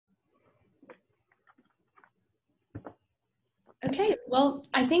Well,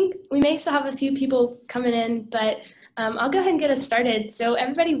 I think we may still have a few people coming in, but I'll go ahead and get us started. So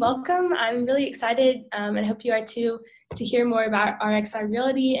everybody, welcome. I'm really excited, and I hope you are too, to hear more about RXR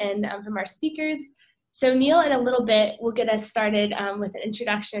Realty and from our speakers. So Neil, in a little bit, will get us started with an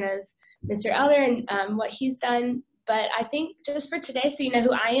introduction of Mr. Elder and what he's done. But I think just for today, so you know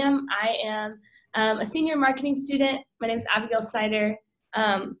who I am a senior marketing student. My name is Abigail Snyder.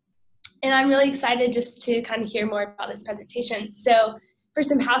 And I'm really excited just to kind of hear more about this presentation. So for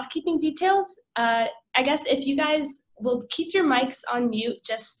some housekeeping details, I guess if you guys will keep your mics on mute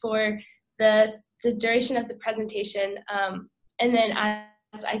just for the duration of the presentation. And then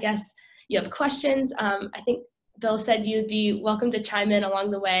as I guess you have questions, I think Bill said you'd be welcome to chime in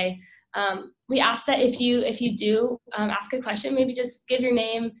along the way. We ask that if you do ask a question, maybe just give your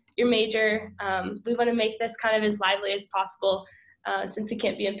name, your major. We want to make this kind of as lively as possible since we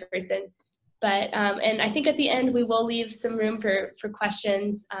can't be in person. But, and I think at the end, we will leave some room for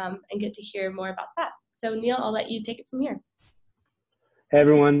questions and get to hear more about that. So Neil, I'll let you take it from here. Hey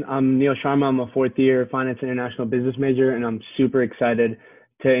everyone, I'm Neil Sharma. I'm a fourth year Finance and International Business major, and I'm super excited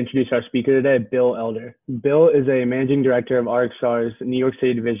to introduce our speaker today, Bill Elder. Bill is a managing director of RXR's New York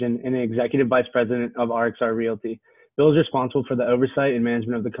City division and an executive vice president of RXR Realty. Bill is responsible for the oversight and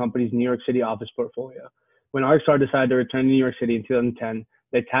management of the company's New York City office portfolio. When RXR decided to return to New York City in 2010,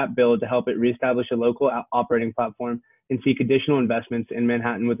 they tapped Bill to help it reestablish a local operating platform and seek additional investments in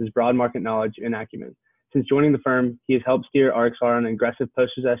Manhattan with his broad market knowledge and acumen. Since joining the firm, he has helped steer RXR on an aggressive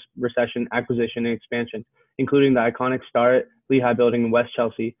post-recession acquisition and expansion, including the iconic Starrett-Lehigh Building in West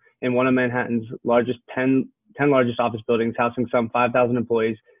Chelsea and one of Manhattan's largest 10 largest office buildings, housing some 5,000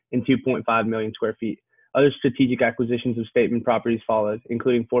 employees and 2.5 million square feet. Other strategic acquisitions of statement properties followed,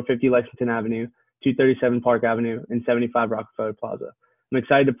 including 450 Lexington Avenue, 237 Park Avenue, and 75 Rockefeller Plaza. I'm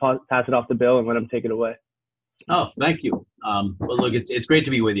excited to pass it off to Bill and let him take it away. Oh, thank you. Well, look, it's great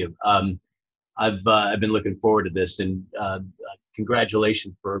to be with you. I've been looking forward to this, and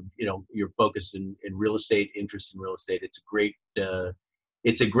congratulations for your focus in real estate, interest in real estate. It's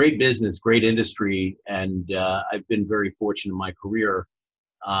a great business, great industry, and I've been very fortunate in my career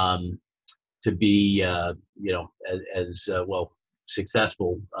to be as well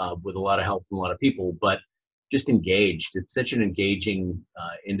successful with a lot of help from a lot of people, but just engaged. It's such an engaging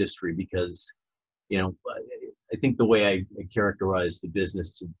industry because I think the way I characterize the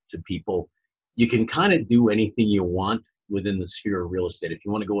business to people, you can kind of do anything you want within the sphere of real estate. If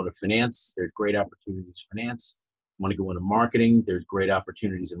you want to go into finance, there's great opportunities in finance. If you want to go into marketing, there's great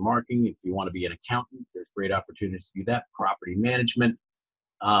opportunities in marketing. If you want to be an accountant, there's great opportunities to do that. Property management.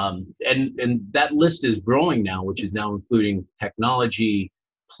 And that list is growing now, which is now including technology,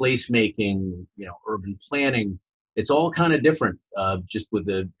 placemaking, urban planning. It's all kind of different, just with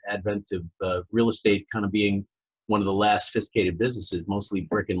the advent of real estate kind of being one of the last sophisticated businesses, mostly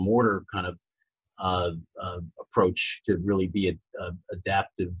brick and mortar kind of approach to really be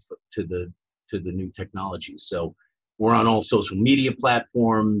adaptive to the new technologies. So we're on all social media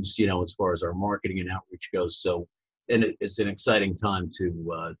platforms, as far as our marketing and outreach goes. So, and it's an exciting time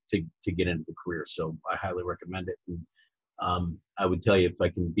to get into the career. So I highly recommend it. And, I would tell you, if I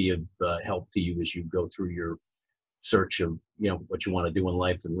can be of help to you as you go through your search of what you want to do in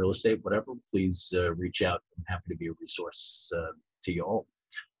life and real estate, whatever, please reach out. I'm happy to be a resource to you all.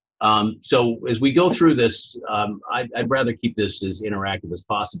 So as we go through this, I'd rather keep this as interactive as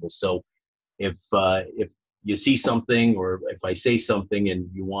possible. So if you see something, or if I say something and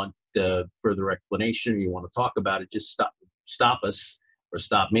you want further explanation, or you want to talk about it, just stop us or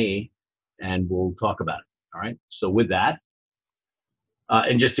stop me, and we'll talk about it. All right. So with that,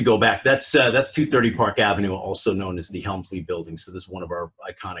 and just to go back, that's 230 Park Avenue, also known as the Helmsley Building. So this is one of our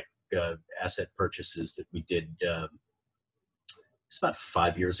iconic asset purchases that we did. It's about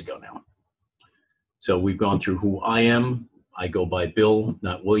 5 years ago now. So we've gone through who I am. I go by Bill,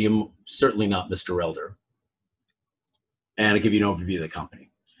 not William, certainly not Mr. Elder. And I'll give you an overview of the company.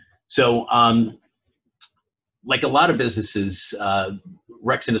 So like a lot of businesses,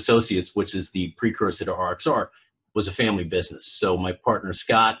 Rex and Associates, which is the precursor to RXR, was a family business. So my partner,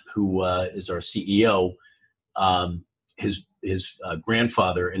 Scott, who is our CEO, his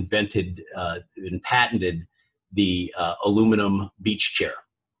grandfather invented and patented the aluminum beach chair.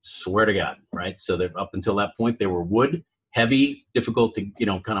 Swear to God, right? So that up until that point, they were wood, heavy, difficult to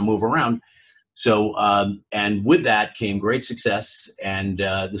kind of move around. So and with that came great success and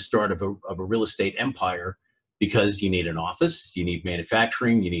the start of a real estate empire, because you need an office, you need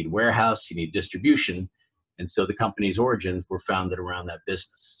manufacturing, you need warehouse, you need distribution. And so the company's origins were founded around that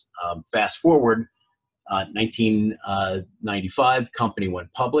business. Fast forward, 1995, company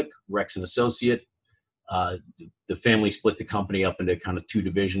went public, Rex and Associate. The family split the company up into kind of two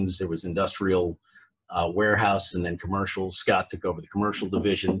divisions. There was industrial, warehouse, and then commercial. Scott took over the commercial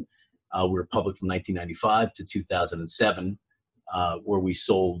division. We were public from 1995 to 2007, where we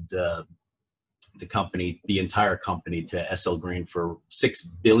sold the entire company to SL Green for $6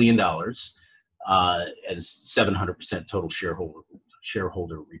 billion and 700% total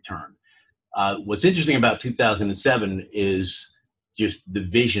shareholder return. What's interesting about 2007 is just the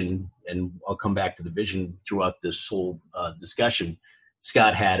vision, and I'll come back to the vision throughout this whole discussion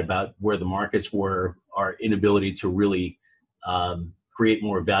Scott had about where the markets were, our inability to really create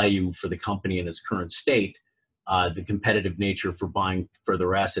more value for the company in its current state, the competitive nature for buying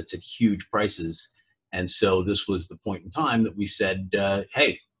further assets at huge prices. And so this was the point in time that we said,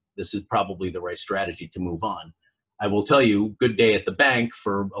 hey, this is probably the right strategy to move on. I will tell you, good day at the bank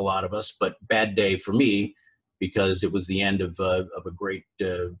for a lot of us, but bad day for me, because it was the end of a great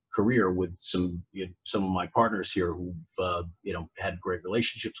career with some of my partners here who had great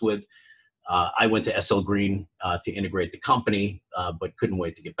relationships with. I went to SL Green to integrate the company, but couldn't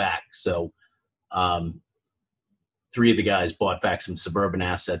wait to get back. So three of the guys bought back some suburban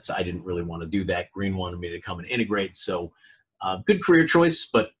assets. I didn't really want to do that. Green wanted me to come and integrate. So good career choice,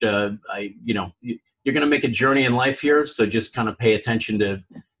 but you're going to make a journey in life here. So just kind of pay attention to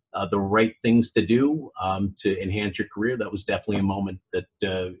the right things to do to enhance your career. That was definitely a moment that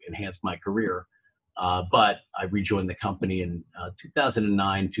enhanced my career. But I rejoined the company in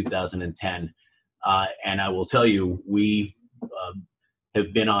 2009, 2010. And I will tell you, we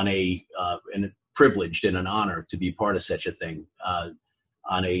have been on and privileged and an honor to be part of such a thing,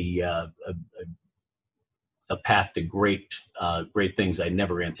 on a path to great things I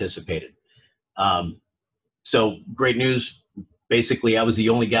never anticipated. So great news. Basically, I was the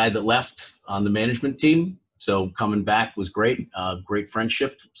only guy that left on the management team. So coming back was great. Great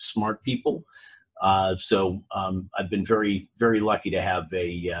friendship, smart people. So I've been very, very lucky to have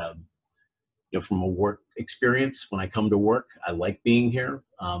from a work experience. When I come to work, I like being here.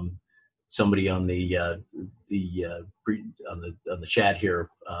 Somebody on the chat here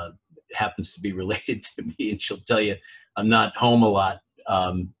happens to be related to me, and she'll tell you I'm not home a lot,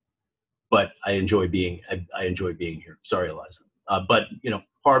 but I enjoy being here. Sorry, Eliza. But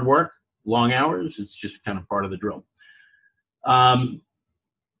hard work, long hours. It's just kind of part of the drill.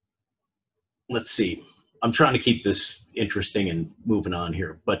 Let's see. I'm trying to keep this interesting and moving on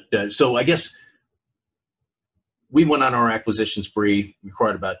here. But so I guess we went on our acquisition spree. We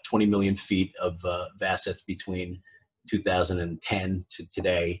acquired about 20 million feet of assets between 2010 to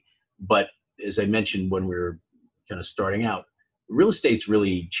today. But as I mentioned when we were kind of starting out, real estate's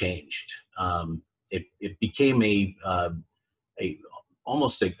really changed. It became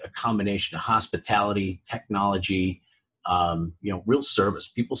almost a combination of hospitality, technology, real service.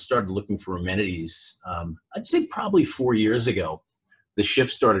 People started looking for amenities. I'd say probably 4 years ago, the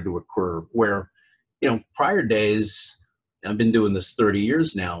shift started to occur where, prior days, I've been doing this 30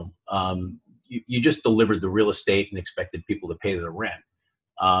 years now, you just delivered the real estate and expected people to pay their rent.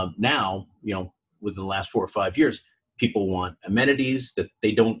 Now, within the last 4 or 5 years, people want amenities that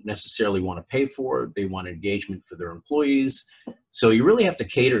they don't necessarily want to pay for. They want engagement for their employees. So you really have to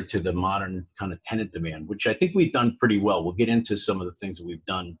cater to the modern kind of tenant demand, which I think we've done pretty well. We'll get into some of the things that we've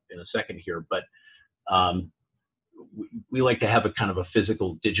done in a second here, but we like to have a kind of a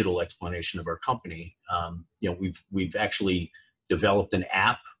physical digital explanation of our company. We've actually developed an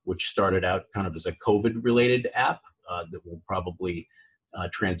app, which started out kind of as a COVID-related app that will probably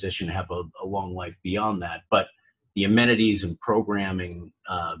transition, have a long life beyond that. But the amenities and programming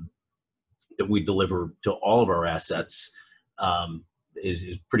that we deliver to all of our assets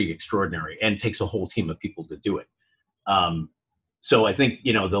is pretty extraordinary, and takes a whole team of people to do it. So I think,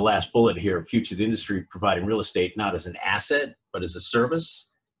 the last bullet here, future of the industry, providing real estate not as an asset, but as a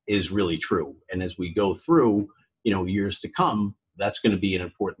service, is really true. And as we go through, years to come, that's going to be an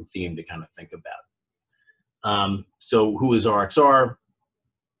important theme to kind of think about. So who is RXR?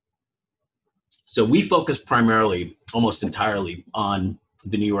 So we focus primarily, almost entirely, on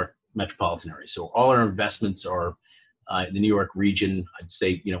the New York metropolitan area. So all our investments are in the New York region. I'd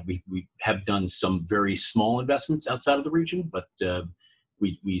say, we have done some very small investments outside of the region, but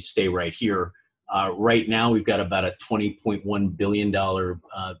we stay right here. Right now, we've got about a $20.1 billion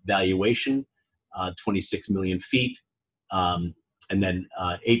valuation, 26 million feet, and then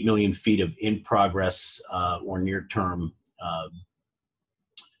 8 million feet of in progress or near term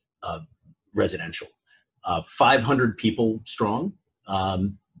residential. 500 people strong.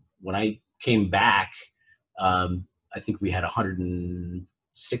 When I came back, I think we had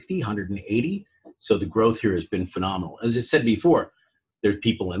 160, 180. So the growth here has been phenomenal. As I said before, there's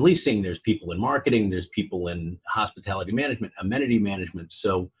people in leasing, there's people in marketing, there's people in hospitality management, amenity management.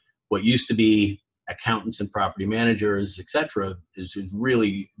 So what used to be accountants and property managers, et cetera, is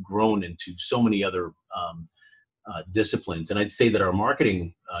really grown into so many other disciplines. And I'd say that our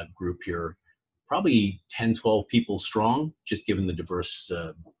marketing group here, probably 10, 12 people strong, just given the diverse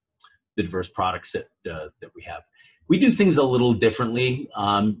products that we have. We do things a little differently.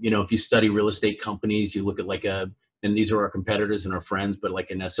 If you study real estate companies, you look at and these are our competitors and our friends, but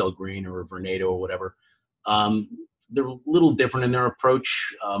like an SL Green or a Vornado or whatever, they're a little different in their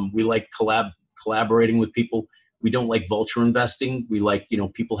approach. We like collaborating with people. We don't like vulture investing. We like,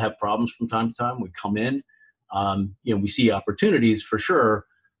 people have problems from time to time. We come in, we see opportunities for sure,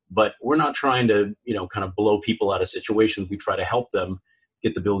 but we're not trying to, kind of blow people out of situations. We try to help them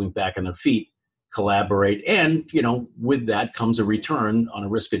get the building back on their feet, collaborate, and with that comes a return on a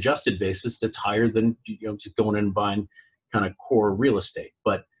risk-adjusted basis that's higher than just going in and buying kind of core real estate.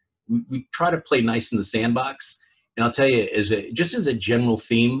 But we try to play nice in the sandbox. And I'll tell you, just as a general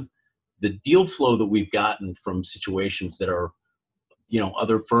theme, the deal flow that we've gotten from situations that are,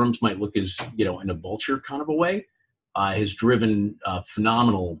 other firms might look as in a vulture kind of a way, has driven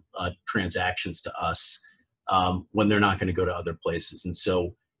phenomenal transactions to us when they're not going to go to other places. And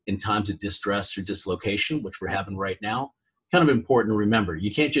so in times of distress or dislocation, which we're having right now, kind of important to remember,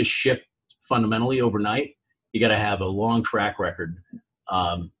 you can't just shift fundamentally overnight. You got to have a long track record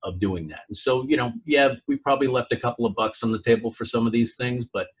of doing that. And so, we probably left a couple of bucks on the table for some of these things,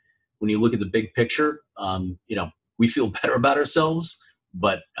 but when you look at the big picture, we feel better about ourselves,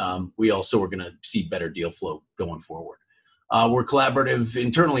 but we also are going to see better deal flow going forward. We're collaborative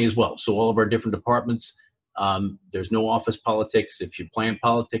internally as well. So all of our different departments, there's no office politics. If you're playing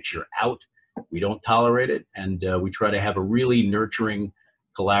politics, you're out. We don't tolerate it. And we try to have a really nurturing,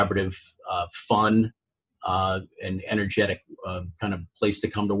 collaborative, fun, and energetic kind of place to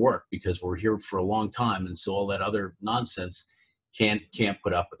come to work, because we're here for a long time. And so all that other nonsense can't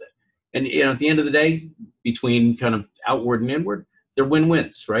put up with it. And at the end of the day, between kind of outward and inward, they're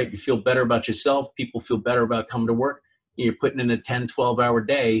win-wins, right? You feel better about yourself. People feel better about coming to work. You're putting in a 10, 12-hour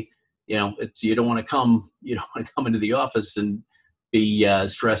day. You don't want to come into the office and be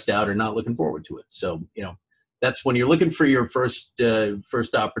stressed out or not looking forward to it. So, that's when you're looking for your first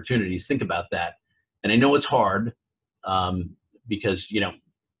opportunities. Think about that. And I know it's hard because,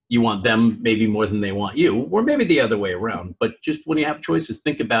 you want them maybe more than they want you, or maybe the other way around. But just when you have choices,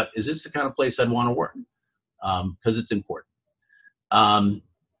 think about, is this the kind of place I'd want to work? Because it's important. And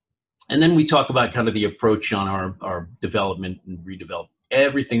then we talk about kind of the approach on our development and redevelopment.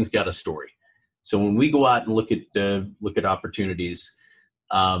 Everything's got a story. So when we go out and look at opportunities,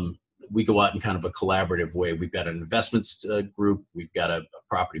 we go out in kind of a collaborative way. We've got an investments group. We've got a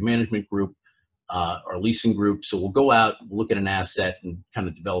property management group, our leasing group. So we'll go out, look at an asset, and kind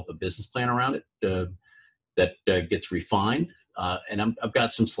of develop a business plan around it that gets refined. And I've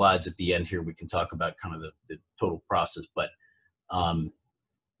got some slides at the end here. We can talk about kind of the total process, but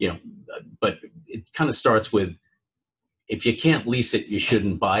but it kind of starts with, if you can't lease it, you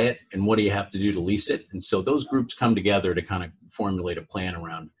shouldn't buy it. And what do you have to do to lease it? And so those groups come together to kind of formulate a plan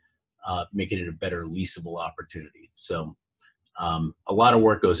around making it a better leasable opportunity. So a lot of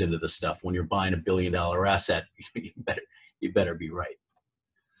work goes into this stuff. When you're buying $1 billion asset, you better be right.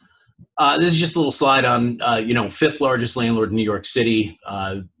 This is just a little slide on, fifth largest landlord in New York City,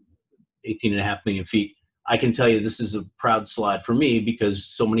 18.5 million feet. I can tell you this is a proud slide for me, because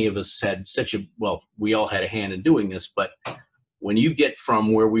so many of us had we all had a hand in doing this, but when you get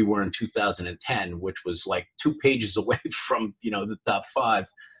from where we were in 2010, which was like 2 pages away from, the top 5,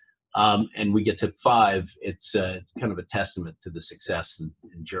 and we get to 5, it's kind of a testament to the success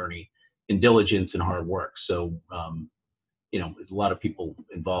and journey and diligence and hard work. So, a lot of people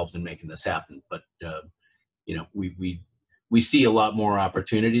involved in making this happen, but, we see a lot more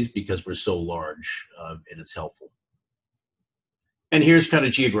opportunities because we're so large, and it's helpful. And here's kind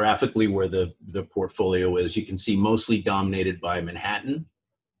of geographically where the portfolio is. You can see mostly dominated by Manhattan.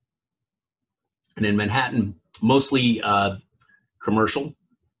 And in Manhattan, mostly commercial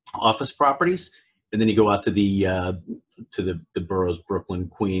office properties. And then you go out to the boroughs, Brooklyn,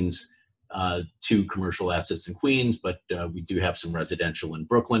 Queens, 2 commercial assets in Queens, but we do have some residential in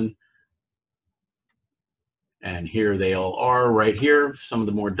Brooklyn. And here they all are right here, some of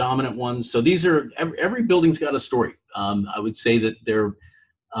the more dominant ones. So these are, every building's got a story. I would say that their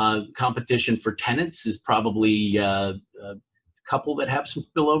competition for tenants is probably a couple that have some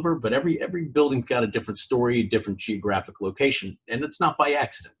spillover, but every building's got a different story, a different geographic location. And it's not by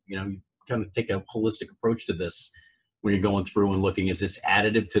accident. You kind of take a holistic approach to this when you're going through and looking, is this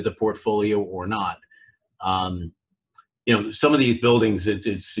additive to the portfolio or not? some of these buildings,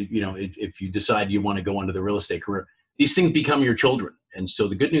 if you decide you want to go into the real estate career, these things become your children. And so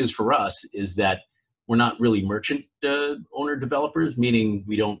the good news for us is that we're not really merchant owner developers, meaning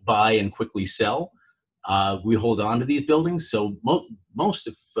we don't buy and quickly sell. We hold on to these buildings. So most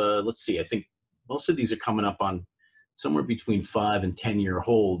of, let's see, I think most of these are coming up on somewhere between 5 and 10-year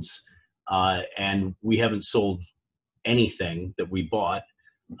holds. And we haven't sold anything that we bought.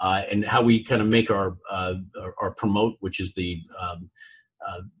 And how we kind of make our promote, which is the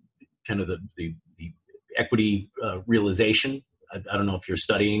kind of the equity realization. I don't know if you're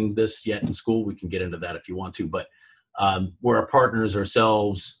studying this yet in school. We can get into that if you want to, but where our partners,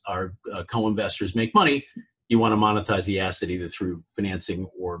 ourselves, our co-investors make money, you want to monetize the asset either through financing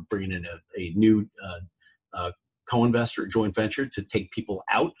or bringing in a new co-investor, joint venture to take people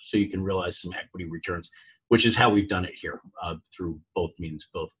out so you can realize some equity returns, which is how we've done it here through both means,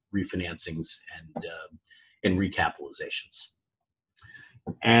 both refinancings and recapitalizations.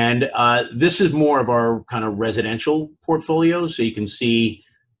 And this is more of our kind of residential portfolio. So you can see,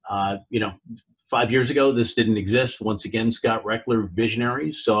 5 years ago, this didn't exist. Once again, Scott Reckler,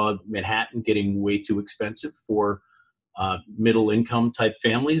 visionary, saw Manhattan getting way too expensive for middle income type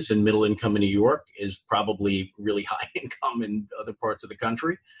families, and middle income in New York is probably really high income in other parts of the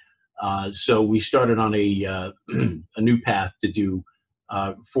country. So we started on a new path to do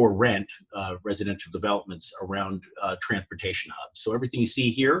for rent residential developments around transportation hubs. So everything you see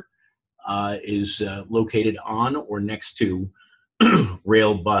here is located on or next to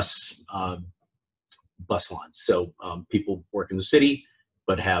rail bus lines. So people work in the city,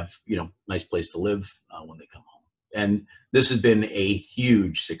 but have nice place to live when they come home. And this has been a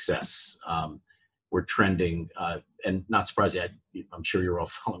huge success. We're trending, and not surprising, I'm sure you're all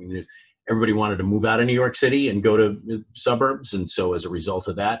following the news. Everybody wanted to move out of New York City and go to the suburbs. And so as a result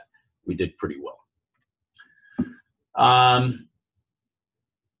of that, we did pretty well. I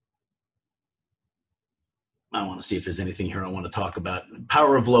want to see if there's anything here I want to talk about.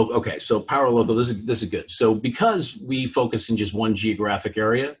 Power of local. Okay, so power of local, this is good. So because we focus in just one geographic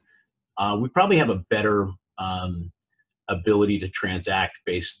area, we probably have a better ability to transact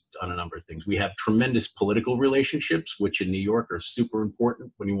based on a number of things. We have tremendous political relationships, which in New York are super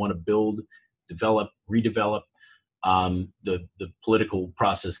important when you want to build, develop, redevelop. The political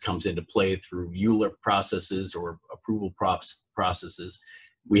process comes into play through ULURP processes or approval processes.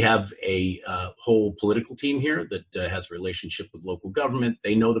 We have a whole political team here that has a relationship with local government.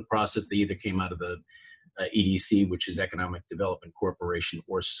 They know the process. They either came out of the EDC, which is Economic Development Corporation,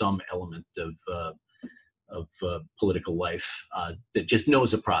 or some element of political life that just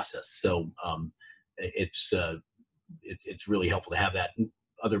knows the process. So it's really helpful to have that, and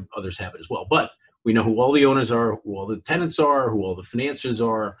others have it as well. But we know who all the owners are, who all the tenants are, who all the financiers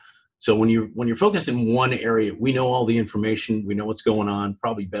are. So when you're focused in one area, we know all the information, we know what's going on,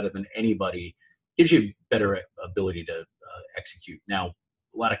 probably better than anybody. Gives you better ability to execute. Now,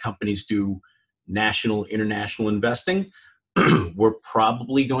 a lot of companies do national, international investing. We're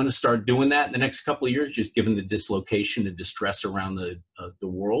probably going to start doing that in the next couple of years, just given the dislocation and distress around the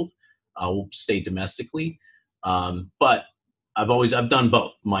world. We'll stay domestically, but I've done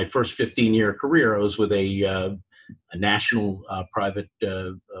both. My first 15-year career, I was with a national private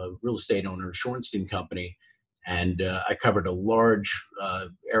real estate owner, Shorenstein Company, and I covered a large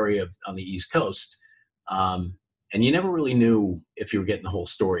area on the East Coast. And you never really knew if you were getting the whole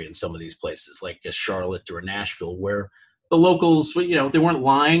story in some of these places, like a Charlotte or a Nashville, where the locals, they weren't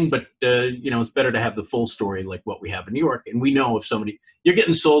lying, but it's better to have the full story like what we have in New York. And we know if you're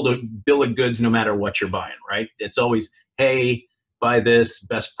getting sold a bill of goods no matter what you're buying, right? It's always, hey, buy this,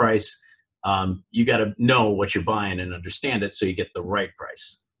 best price. You got to know what you're buying and understand it so you get the right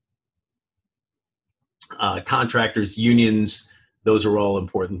price. Contractors, unions, those are all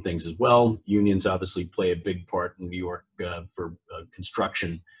important things as well. Unions obviously play a big part in New York for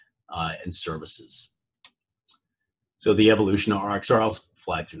construction and services. So the evolution of RXR, I'll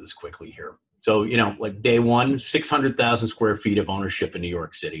fly through this quickly here. So, like day one, 600,000 square feet of ownership in New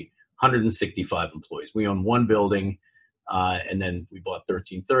York City, 165 employees. We own one building, and then we bought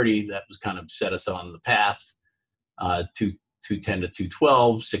 1330. That was kind of set us on the path, 210 to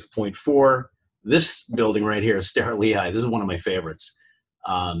 212, 6.4. This building right here, Starrett-Lehigh, this is one of my favorites.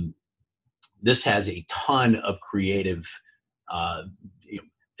 This has a ton of creative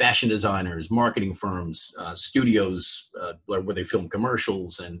fashion designers, marketing firms, studios where they film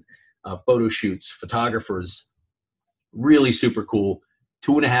commercials and photo shoots, photographers. Really super cool.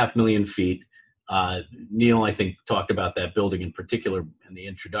 2.5 million feet. Neil, I think, talked about that building in particular in the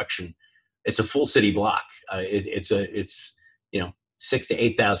introduction. It's a full city block. It's 6,000 to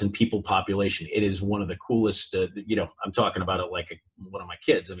 8,000 people population. It is one of the coolest, you know, I'm talking about it like one of my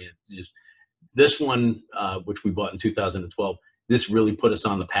kids. I mean, it's just, this one, which we bought in 2012, this really put us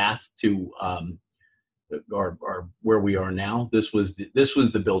on the path to our where we are now. This was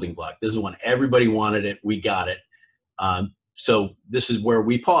the building block. This is when everybody wanted it. We got it. So this is where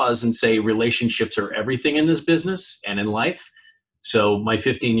we pause and say relationships are everything in this business and in life. So my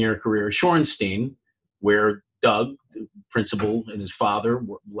 15-year career at Shorenstein, where Doug, the principal, and his father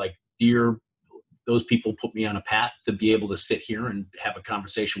were like dear, those people put me on a path to be able to sit here and have a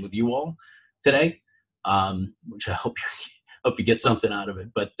conversation with you all today, which I hope you get something out of it.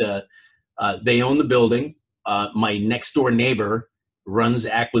 But they own the building. My next door neighbor runs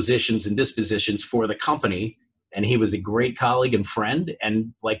acquisitions and dispositions for the company, and he was a great colleague and friend.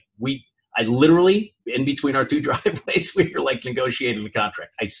 And like I literally, in between our two driveways, we were like negotiating the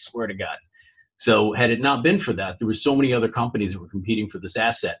contract. I swear to God. So had it not been for that, there were so many other companies that were competing for this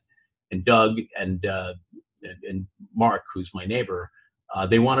asset. And Doug and Mark, who's my neighbor,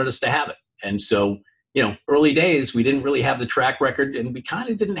 they wanted us to have it. And so, you know, early days, we didn't really have the track record, and we kind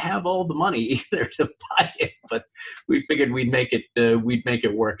of didn't have all the money either to buy it, but we figured we'd make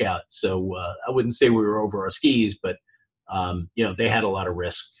it work out. So I wouldn't say we were over our skis, but you know, they had a lot of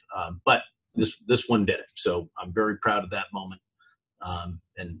risk, but this one did it. So I'm very proud of that moment,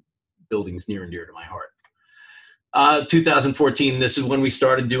 and building's near and dear to my heart. 2014, this is when we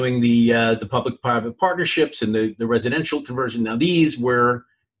started doing the public-private partnerships and the residential conversion. Now these we're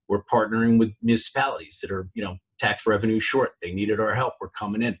partnering with municipalities that are, you know, tax revenue short. They needed our help. We're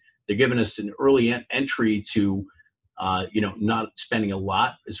coming in. They're giving us an early entry to, you know, not spending a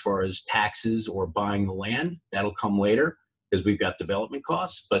lot as far as taxes or buying the land. That'll come later because we've got development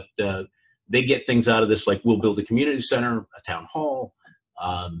costs. But they get things out of this, like we'll build a community center, a town hall,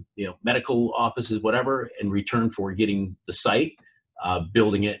 you know, medical offices, whatever, in return for getting the site,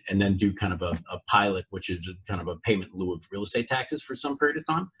 building it, and then do kind of a pilot, which is kind of a payment in lieu of real estate taxes for some period of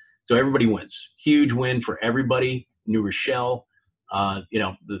time. So everybody wins. Huge win for everybody. New Rochelle, you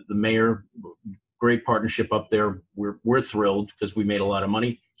know, the mayor, great partnership up there. We're thrilled because we made a lot of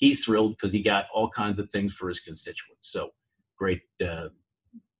money. He's thrilled because he got all kinds of things for his constituents. So great,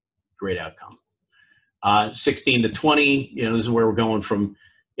 great outcome. 16 to 20, you know, this is where we're going from,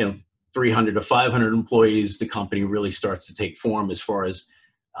 you know, 300 to 500 employees. The company really starts to take form as far as,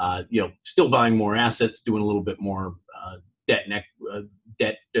 you know, still buying more assets, doing a little bit more debt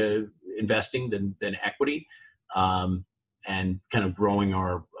investing than equity, and kind of growing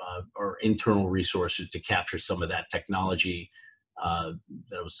our internal resources to capture some of that technology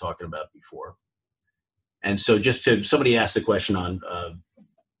that I was talking about before. And so just to, somebody asked the question on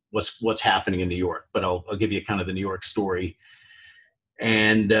what's happening in New York, but I'll give you kind of the New York story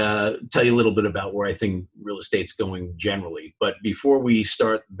and tell you a little bit about where I think real estate's going generally. But before we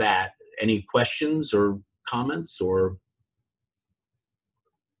start that, any questions or comments or?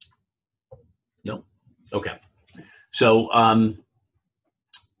 No? Okay. So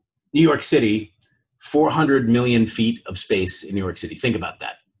New York City, 400 million feet of space in New York City. Think about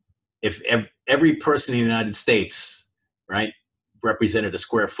that. If every person in the United States, right, represented a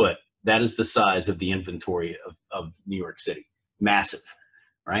square foot, that is the size of the inventory of New York City. Massive,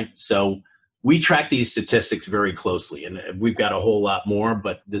 right? So we track these statistics very closely, and we've got a whole lot more,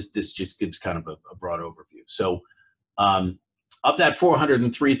 but this just gives kind of a broad overview. So of that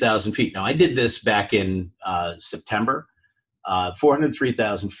 403,000 feet, now I did this back in September,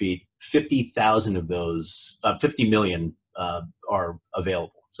 403,000 feet, 50,000 of those, 50 million are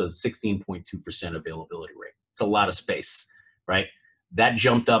available. So it's 16.2% availability rate. It's a lot of space, right? That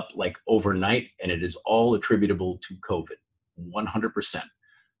jumped up like overnight, and it is all attributable to COVID,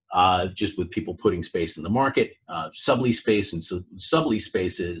 100%. Just with people putting space in the market, sublease space, and so sublease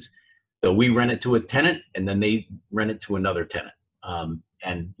spaces. So we rent it to a tenant, and then they rent it to another tenant.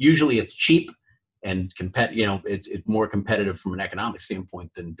 And usually it's cheap and you know, it's more competitive from an economic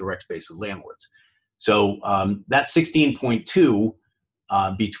standpoint than direct space with landlords. So that 16.2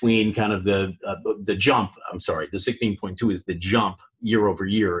 between kind of the jump, I'm sorry, the 16.2 is the jump year over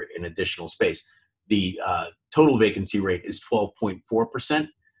year in additional space. The total vacancy rate is 12.4%.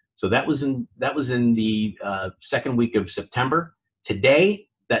 So that was in the second week of September. Today,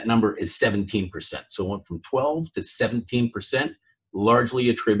 that number is 17%. So it went from 12 to 17%, largely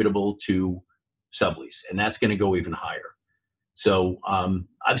attributable to sublease, and that's going to go even higher. So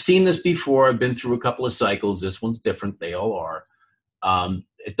I've seen this before. I've been through a couple of cycles. This one's different. They all are.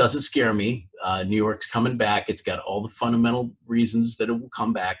 It doesn't scare me. New York's coming back. It's got all the fundamental reasons that it will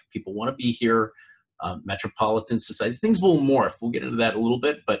come back. People want to be here. Metropolitan society, things will morph. We'll get into that a little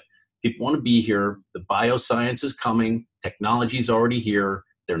bit, but People want to be here. The bioscience is coming. Technology is already here.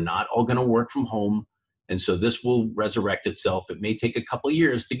 They're not all going to work from home. And so this will resurrect itself. It may take a couple of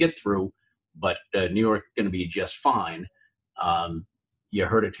years to get through, but New York is going to be just fine. You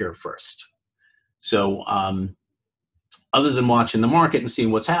heard it here first. So other than watching the market and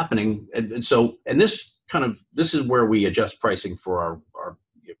seeing what's happening, and this is where we adjust pricing for our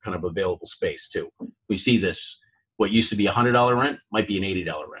kind of available space too. We see this, what used to be $100 rent might be an $80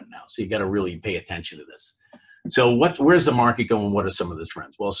 rent now. So you got to really pay attention to this. So where's the market going? What are some of the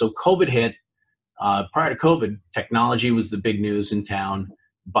trends? Well, so COVID hit. Prior to COVID, technology was the big news in town.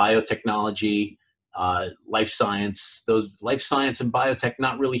 Biotechnology, life science. Those life science and biotech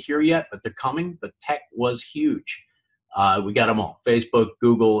not really here yet, but they're coming. But tech was huge. We got them all. Facebook,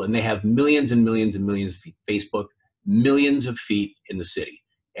 Google, and they have millions and millions and millions of feet. Facebook, millions of feet in the city,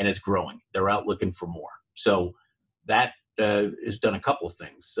 and it's growing. They're out looking for more. So that has done a couple of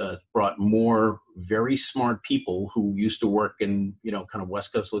things. Brought more very smart people who used to work in kind of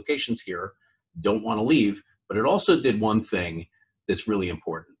West Coast locations here, don't want to leave. But it also did one thing that's really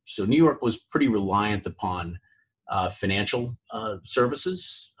important. So New York was pretty reliant upon financial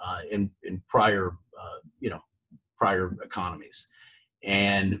services in prior prior economies.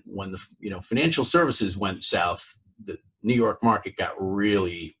 And when the financial services went south, the New York market got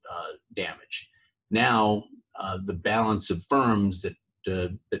really damaged. Now the balance of firms that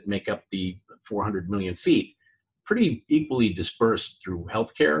make up the 400 million feet, pretty equally dispersed through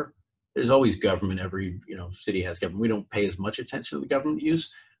healthcare. There's always government. Every city has government. We don't pay as much attention to the government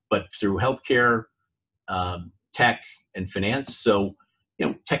use, but through healthcare, tech, and finance. So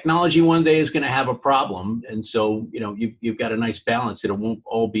technology one day is going to have a problem, and so you've got a nice balance. It won't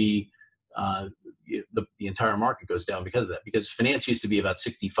all be the entire market goes down because of that. Because finance used to be about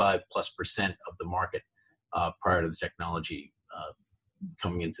 65+% of the market prior to the technology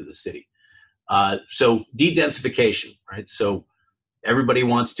coming into the city. So de-densification, right? So everybody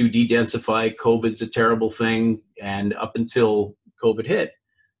wants to de-densify. COVID's a terrible thing, and up until COVID hit,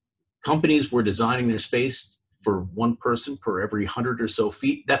 companies were designing their space for one person per every 100 or so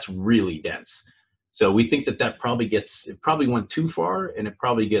feet. That's really dense. So we think that it probably went too far, and it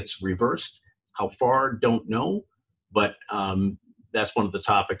probably gets reversed. How far, don't know, but that's one of the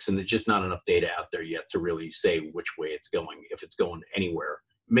topics, and there's just not enough data out there yet to really say which way it's going, if it's going anywhere.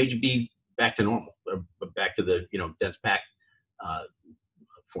 It may be back to normal, but back to the dense pack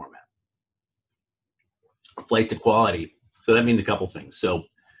format. Flight to quality. So that means a couple things. So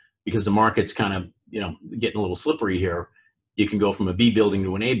because the market's kind of getting a little slippery here, you can go from a B building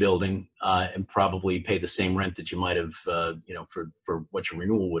to an A building and probably pay the same rent that you might have for what your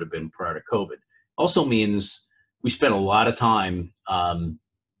renewal would have been prior to COVID. Also means we spent a lot of time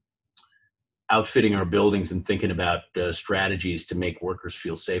outfitting our buildings and thinking about strategies to make workers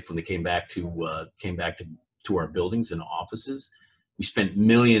feel safe when they came back to our buildings and offices. We spent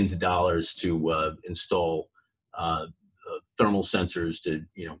millions of dollars to install thermal sensors to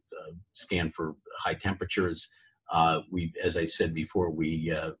scan for high temperatures. As I said before,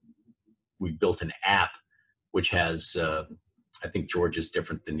 we built an app which has I think Georgia is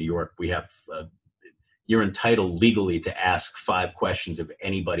different than New York. We have you're entitled legally to ask 5 questions of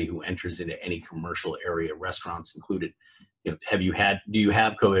anybody who enters into any commercial area, restaurants included. Do you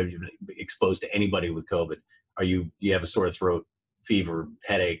have COVID? Have you been exposed to anybody with COVID? Do you have a sore throat, fever,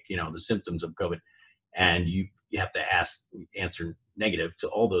 headache, the symptoms of COVID? And you have to answer negative to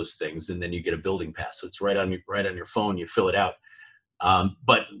all those things, and then you get a building pass. So it's right on your phone. You fill it out,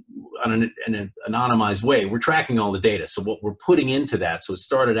 but in an anonymized way. We're tracking all the data. So what we're putting into that. So it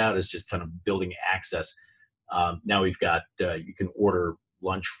started out as just kind of building access. Now we've got you can order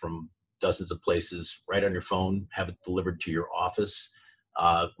lunch from dozens of places right on your phone, have it delivered to your office.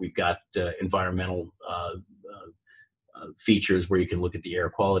 We've got environmental features where you can look at the air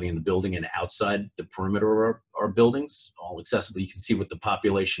quality in the building and outside the perimeter of our buildings, all accessible. You can see what the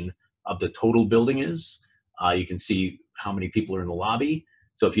population of the total building is. You can see how many people are in the lobby.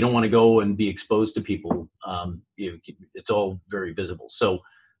 So if you don't want to go and be exposed to people, it's all very visible. So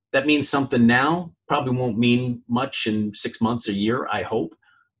that means something now, probably won't mean much in 6 months, a year, I hope.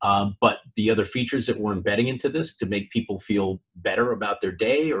 But the other features that we're embedding into this to make people feel better about their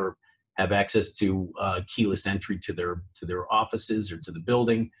day or have access to keyless entry to their offices or to the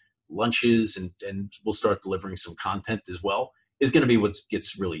building, lunches, and we'll start delivering some content as well, is going to be what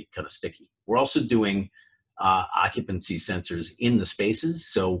gets really kind of sticky. We're also doing occupancy sensors in the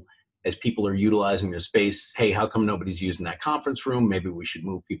spaces. So as people are utilizing their space, hey, how come nobody's using that conference room? Maybe we should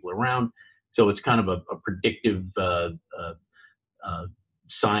move people around. So it's kind of a predictive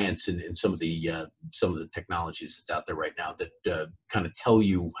science in some of the technologies that's out there right now that kind of tell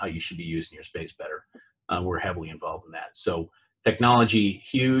you how you should be using your space better. We're heavily involved in that. So technology,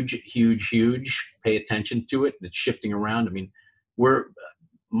 huge, huge, huge. Pay attention to it. It's shifting around. I mean,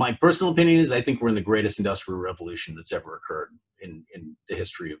 my personal opinion is I think we're in the greatest industrial revolution that's ever occurred in the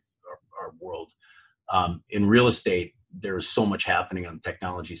history of our world. In real estate, there's so much happening on the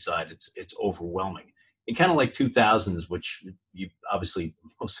technology side. It's overwhelming. And kind of like 2000s, which you obviously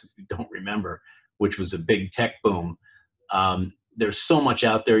most of you don't remember, which was a big tech boom. There's so much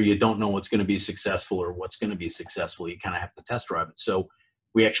out there. You don't know what's going to be successful or what's going to be successful. You kind of have to test drive it. So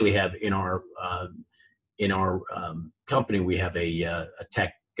we actually have in our company, we have a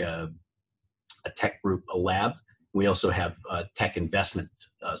tech group, a lab. We also have tech investment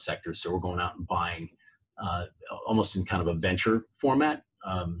sectors. So we're going out and buying almost in kind of a venture format,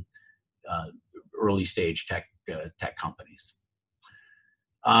 early stage tech companies.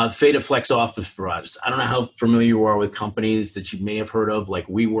 Fate of flex office providers. I don't know how familiar you are with companies that you may have heard of, like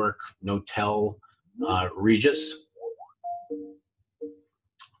WeWork, Knotel, Regus.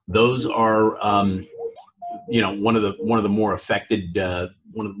 Those are, one of the more affected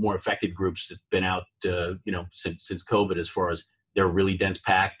groups that's been out, since COVID, as far as they're really dense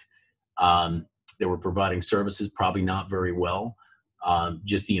packed. They were providing services probably not very well.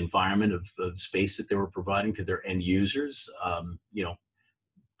 Just the environment of space that they were providing to their end users,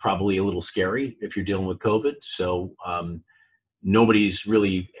 probably a little scary if you're dealing with COVID. So nobody's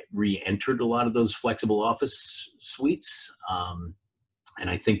really re-entered a lot of those flexible office suites. And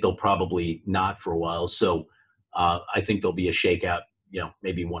I think they'll probably not for a while. So I think there'll be a shakeout,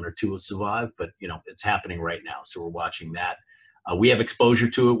 maybe one or two will survive, but it's happening right now. So we're watching that. We have exposure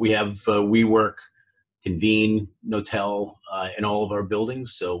to it. We have WeWork, Convene, Knotel in all of our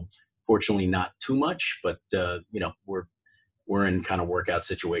buildings. So fortunately not too much, but we're in kind of workout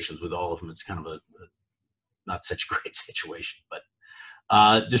situations with all of them. It's kind of a not such a great situation, but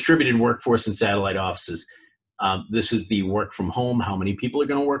distributed workforce and satellite offices. This is the work from home. How many people are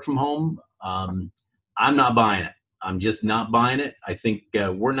going to work from home? I'm not buying it. I'm just not buying it. I think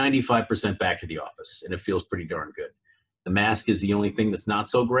we're 95% back to the office, and it feels pretty darn good. The mask is the only thing that's not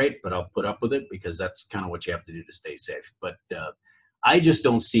so great, but I'll put up with it because that's kind of what you have to do to stay safe. But I just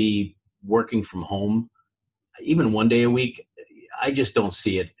don't see working from home, even one day a week. I just don't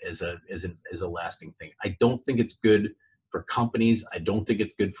see it as a lasting thing. I don't think it's good for companies. I don't think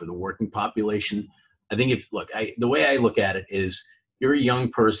it's good for the working population. I think the way I look at it is, you're a young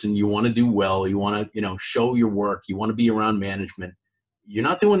person, you want to do well, you want to, show your work, you want to be around management. You're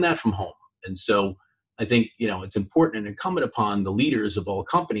not doing that from home. And so I think, it's important and incumbent upon the leaders of all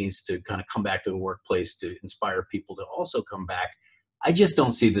companies to kind of come back to the workplace to inspire people to also come back. I just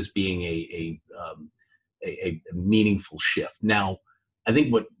don't see this being a meaningful shift. Now, I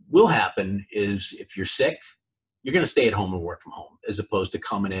think what will happen is if you're sick, you're going to stay at home and work from home, as opposed to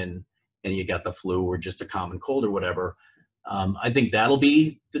coming in and you got the flu or just a common cold or whatever. I think that'll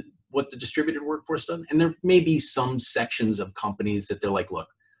be what the distributed workforce does. And there may be some sections of companies that they're like, look,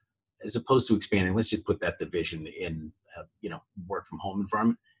 as opposed to expanding, let's just put that division in, work from home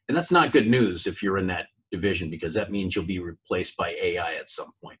environment. And that's not good news if you're in that division, because that means you'll be replaced by AI at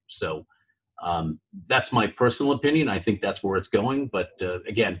some point. So that's my personal opinion. I think that's where it's going. But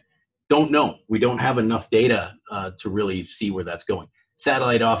again, don't know. We don't have enough data to really see where that's going.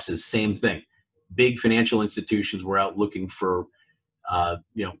 Satellite offices, same thing. Big financial institutions were out looking for,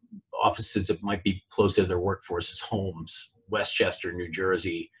 offices that might be close to their workforce's homes, Westchester, New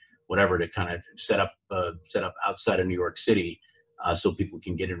Jersey, whatever, to kind of set up outside of New York City, so people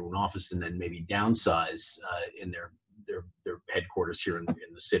can get into an office and then maybe downsize in their headquarters here in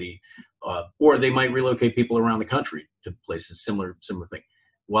the city, or they might relocate people around the country to places similar thing.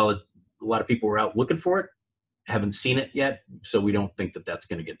 While a lot of people were out looking for it, haven't seen it yet, so we don't think that that's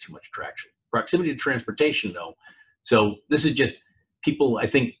going to get too much traction. Proximity to transportation, though. So this is just people. I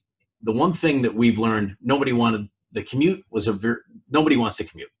think the one thing that we've learned, nobody wants to commute,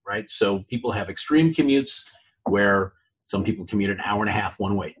 right? So people have extreme commutes where some people commute an hour and a half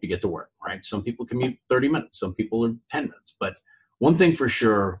one way to get to work, right? Some people commute 30 minutes, some people are 10 minutes. But one thing for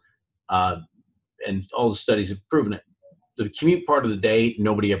sure, and all the studies have proven it, the commute part of the day,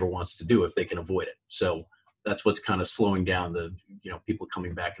 nobody ever wants to do if they can avoid it. So that's what's kind of slowing down the, people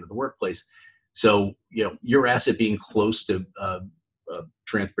coming back into the workplace. So, your asset being close to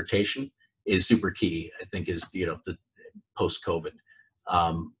transportation is super key, I think, is, the post-COVID,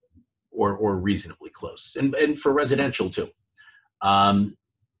 or reasonably close. And for residential too.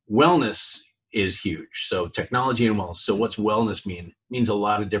 Wellness is huge. So technology and wellness. So what's wellness mean? It means a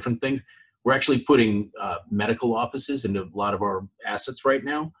lot of different things. we're actually putting medical offices into a lot of our assets right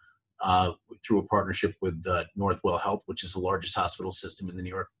now through a partnership with Northwell Health, which is the largest hospital system in the New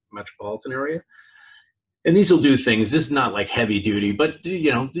York metropolitan area. And these will do things. This is not like heavy duty, but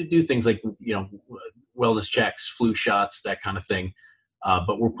do things like wellness checks, flu shots, that kind of thing.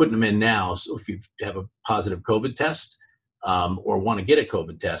 But we're putting them in now. So if you have a positive COVID test or want to get a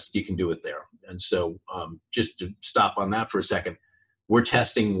COVID test, you can do it there. And so just to stop on that for a second, we're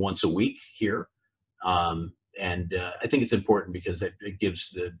testing once a week here. And I think it's important because it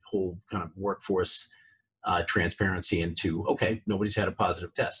gives the whole kind of workforce transparency into, okay, nobody's had a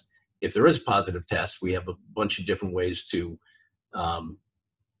positive test. If there is a positive test, we have a bunch of different ways to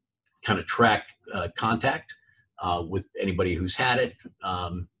kind of track contact with anybody who's had it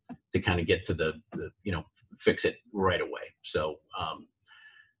to kind of get to the fix it right away. So,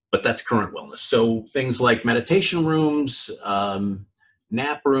 but that's current wellness. So things like meditation rooms,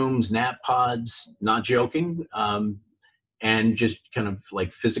 nap rooms, nap pods, not joking, and just kind of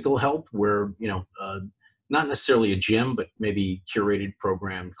like physical health where, not necessarily a gym, but maybe curated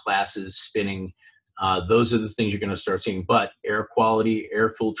program, classes, spinning. Those are the things you're going to start seeing. But air quality, air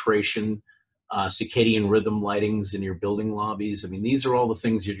filtration, circadian rhythm lightings in your building lobbies. I mean, these are all the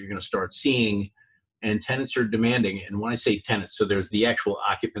things that you're going to start seeing, and tenants are demanding. And when I say tenants, so there's the actual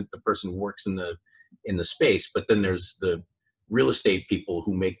occupant, the person who works in the space, but then there's the real estate people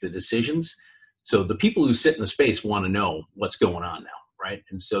who make the decisions. So the people who sit in the space want to know what's going on now, right?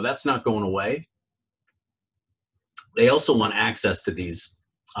 And so that's not going away. They also want access to these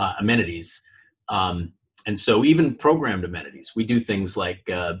amenities. And so even programmed amenities, we do things like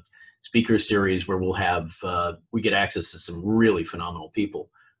speaker series where we'll have, we get access to some really phenomenal people.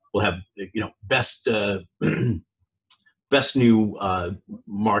 We'll have, best new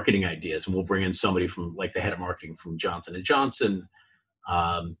marketing ideas, and we'll bring in somebody from like the head of marketing from Johnson & Johnson,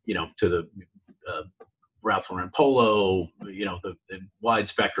 to the Ralph Lauren Polo, the wide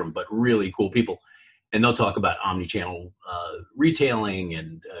spectrum, but really cool people. And they'll talk about omni-channel retailing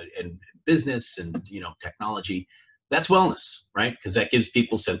and business and technology. That's wellness, right? Because that gives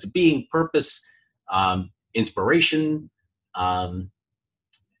people a sense of being, purpose, inspiration,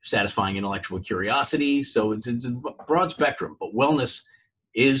 satisfying intellectual curiosity. So it's a broad spectrum, but wellness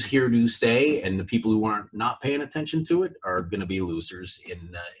is here to stay, and the people who aren't not paying attention to it are going to be losers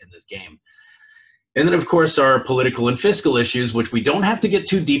in this game. And then, of course, our political and fiscal issues, which we don't have to get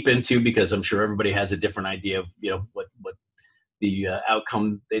too deep into because I'm sure everybody has a different idea of what the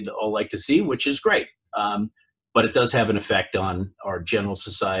outcome they'd all like to see, which is great. But it does have an effect on our general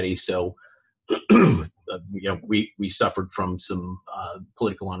society. So, we suffered from some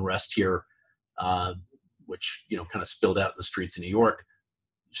political unrest here, which kind of spilled out in the streets of New York.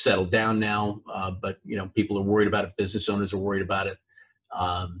 Settled down now, but people are worried about it. Business owners are worried about it.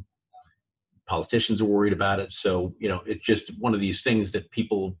 Politicians are worried about it. So, it's just one of these things that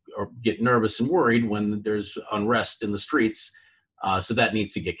people get nervous and worried when there's unrest in the streets. So that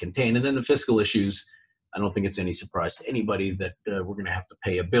needs to get contained. And then the fiscal issues, I don't think it's any surprise to anybody that we're going to have to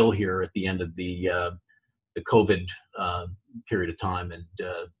pay a bill here at the end of the COVID period of time, and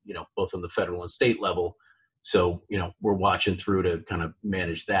both on the federal and state level. So we're watching through to kind of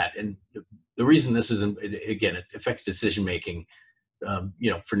manage that. And the reason this isn't, again, it affects decision making,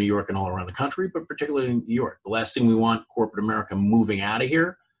 for New York and all around the country, but particularly in New York. The last thing we want, corporate America moving out of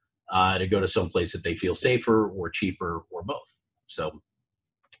here to go to some place that they feel safer or cheaper or both. So.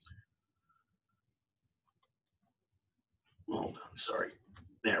 Hold on, sorry.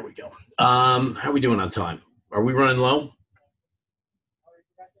 There we go. How are we doing on time? Are we running low?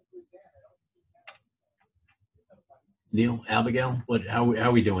 Neil, Abigail, how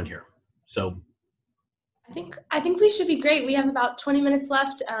are we doing here? So. I think we should be great. We have about 20 minutes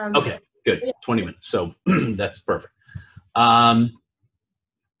left. Okay, good. 20 minutes. So that's perfect.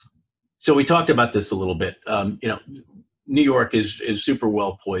 So we talked about this a little bit. New York is super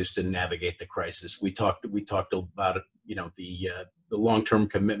well poised to navigate the crisis. We talked about it, the long-term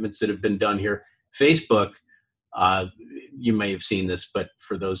commitments that have been done here. Facebook, you may have seen this, but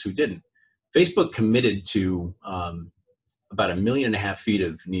for those who didn't, Facebook committed to about 1.5 million feet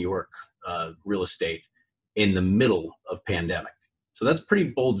of New York real estate in the middle of pandemic. So that's a pretty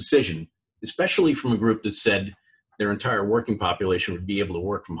bold decision, especially from a group that said their entire working population would be able to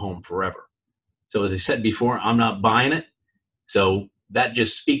work from home forever. So as I said before, I'm not buying it. So that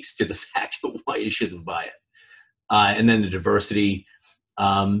just speaks to the fact of why you shouldn't buy it. And then the diversity.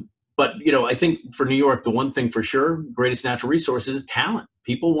 But, I think for New York, the one thing for sure, greatest natural resource is talent.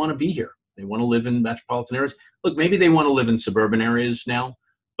 People want to be here. They want to live in metropolitan areas. Look, maybe they want to live in suburban areas now,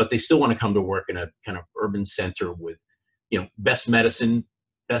 but they still want to come to work in a kind of urban center with, best medicine,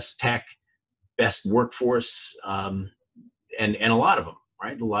 best tech, best workforce, and a lot of them,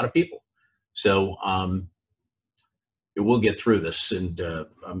 right? A lot of people. So we'll get through this, and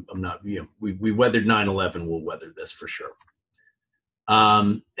I'm not, we weathered 9/11. We'll weather this for sure.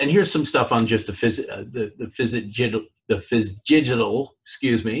 And here's some stuff on just the phys-digital,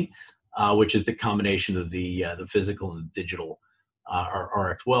 excuse me, which is the combination of the physical and the digital, our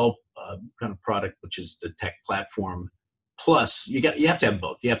RXWell kind of product, which is the tech platform. Plus, you have to have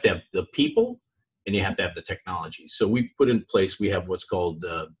both. You have to have the people, and you have to have the technology. So we put in place, we have what's called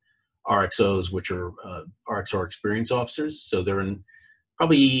RXOs, which are RXR experience officers. So they're in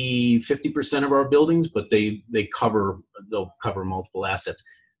probably 50% of our buildings, but they'll cover multiple assets.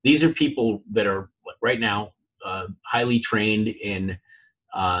 These are people that are right now highly trained in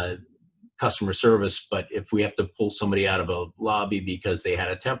customer service, but if we have to pull somebody out of a lobby because they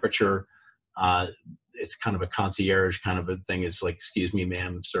had a temperature, it's kind of a concierge kind of a thing. It's like, excuse me,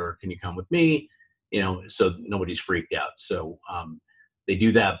 ma'am, sir, can you come with me? So nobody's freaked out. So they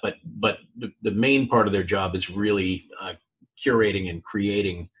do that, but the main part of their job is really curating and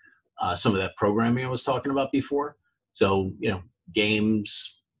creating some of that programming I was talking about before. So,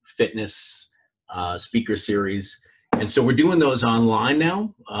 games, fitness, speaker series. And so we're doing those online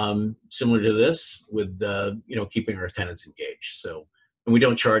now, similar to this, with, keeping our tenants engaged. So, and we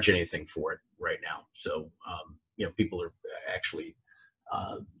don't charge anything for it right now. So, people are actually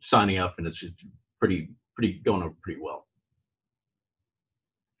signing up, and it's going over pretty well.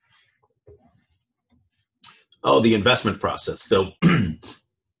 Oh, the investment process. So then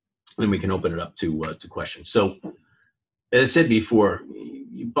we can open it up to questions. So as I said before,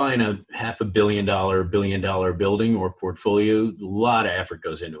 you buying a $500 million, $1 billion building or portfolio, a lot of effort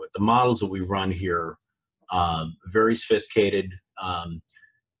goes into it. The models that we run here, very sophisticated, and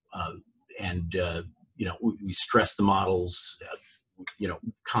we stress the models,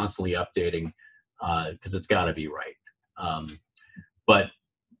 constantly updating, because it's got to be right. But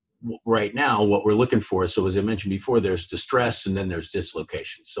right now, what we're looking for, so as I mentioned before, there's distress and then there's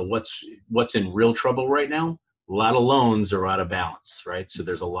dislocation. So what's in real trouble right now? A lot of loans are out of balance, right? So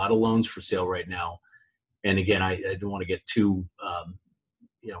there's a lot of loans for sale right now. And again, I don't want to get too, kind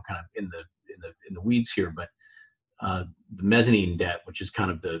of in the weeds here, but the mezzanine debt, which is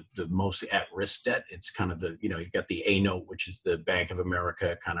kind of the most at-risk debt, it's kind of you've got the A note, which is the Bank of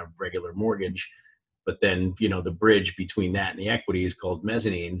America kind of regular mortgage. But then, the bridge between that and the equity is called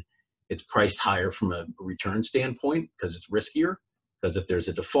mezzanine. It's priced higher from a return standpoint because it's riskier. Because if there's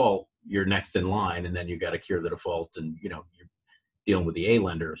a default, you're next in line, and then you got to cure the default, and you're dealing with the A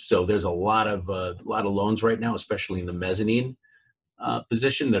lender. So there's a lot of loans right now, especially in the mezzanine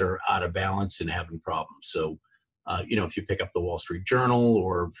position, that are out of balance and having problems. So if you pick up the Wall Street Journal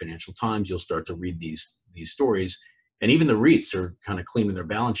or Financial Times, you'll start to read these stories, and even the REITs are kind of cleaning their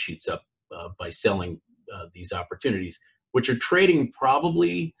balance sheets up by selling these opportunities, which are trading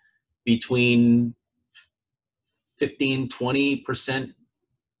probably between 15-20%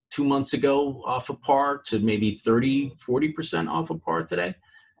 2 months ago off of par to maybe 30-40% off of par today.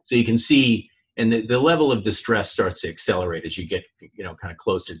 So you can see, and the level of distress starts to accelerate as you get kind of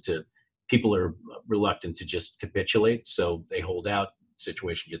closer to, people are reluctant to just capitulate, so they hold out.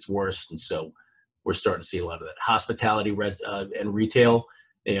 Situation gets worse, and so we're starting to see a lot of that. Hospitality and retail,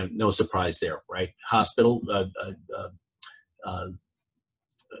 no surprise there, right? Hospital,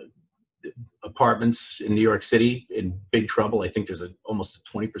 apartments in New York City in big trouble. I think there's almost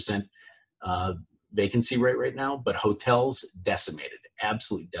a 20% vacancy rate right now, but hotels decimated,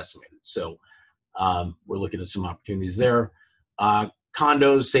 absolutely decimated. So we're looking at some opportunities there.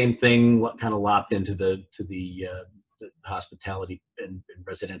 Condos, same thing, kind of lopped into the hospitality and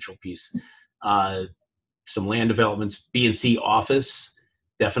residential piece. Some land developments, B and C office,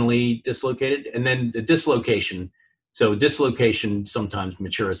 definitely dislocated. And then the dislocation. So dislocation sometimes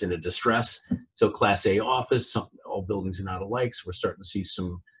matures into distress. So Class A office, all buildings are not alike. So we're starting to see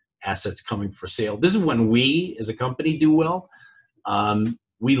some assets coming for sale. This is when we, as a company, do well.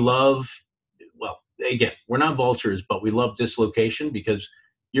 We love, well, again, we're not vultures, but we love dislocation because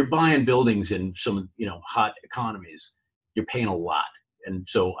you're buying buildings in some, hot economies. You're paying a lot. And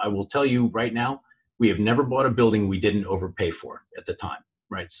so I will tell you right now, we have never bought a building we didn't overpay for at the time,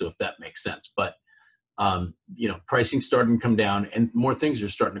 right? So if that makes sense. But pricing's starting to come down, and more things are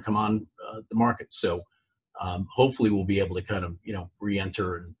starting to come on the market. So hopefully we'll be able to kind of,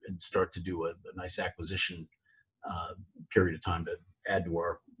 re-enter and start to do a nice acquisition period of time to add to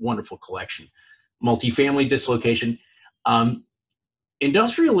our wonderful collection. Multifamily dislocation.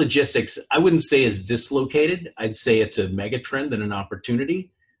 Industrial logistics, I wouldn't say is dislocated. I'd say it's a mega trend and an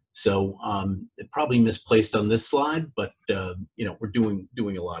opportunity. So it probably misplaced on this slide, but we're doing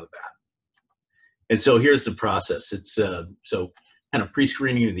a lot of that. And so here's the process. It's so kind of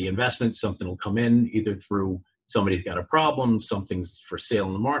pre-screening of the investment. Something will come in either through somebody's got a problem, something's for sale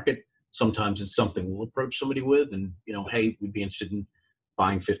in the market. Sometimes it's something we'll approach somebody with and, hey, we'd be interested in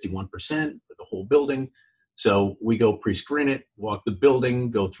buying 51% for the whole building. So we go pre-screen it, walk the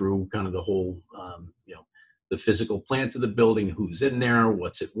building, go through kind of the whole, the physical plant of the building, who's in there,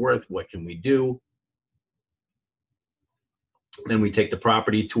 what's it worth, what can we do. Then we take the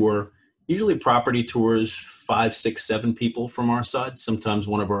property tour. Usually property tours, 5, 6, 7 people from our side. Sometimes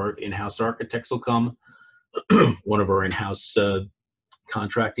one of our in-house architects will come, one of our in-house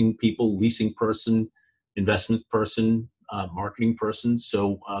contracting people, leasing person, investment person, marketing person.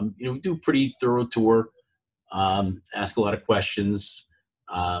 So, we do a pretty thorough tour, ask a lot of questions,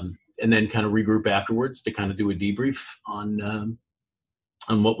 and then kind of regroup afterwards to kind of do a debrief on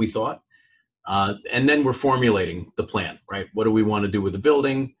what we thought. And then we're formulating the plan, right? What do we want to do with the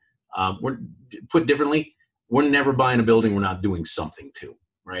building? We're put differently, we're never buying a building we're not doing something to,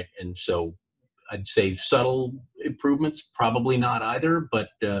 right? And so I'd say subtle improvements, probably not either, but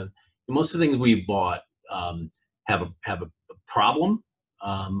most of the things we've bought have a problem,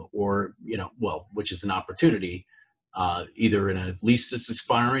 or which is an opportunity, either in a lease that's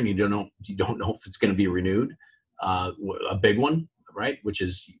expiring, you don't know if it's going to be renewed, a big one, right? Which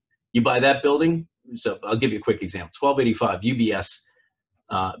is you buy that building. So I'll give you a quick example. 1285 UBS,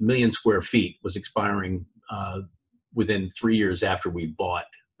 million square feet was expiring within 3 years after we bought.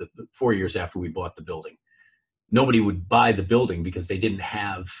 4 years after we bought the building. Nobody would buy the building because they didn't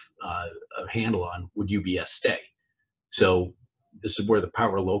have a handle on would UBS stay. So this is where the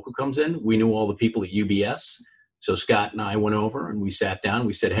power local comes in. We knew all the people at UBS. So Scott and I went over and we sat down.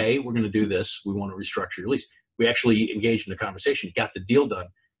 We said, hey, we're going to do this. We want to restructure your lease. We actually engaged in a conversation, got the deal done.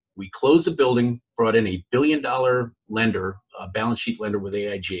 We closed the building, brought in a $1 billion lender, a balance sheet lender with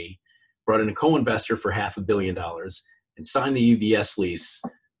AIG, brought in a co-investor for $500 million, and signed the UBS lease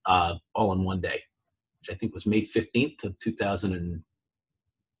all in one day, which I think was May 15th of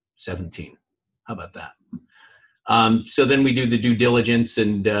 2017. How about that? So then we do the due diligence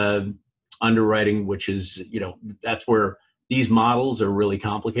and underwriting, which is, that's where these models are really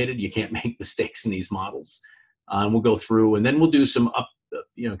complicated. You can't make mistakes in these models. We'll go through and then we'll do some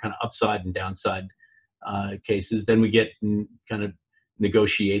kind of upside and downside cases. Then we get and kind of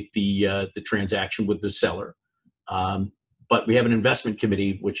negotiate the transaction with the seller. But we have an investment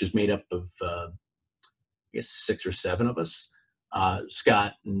committee, which is made up of, I guess, 6 or 7 of us.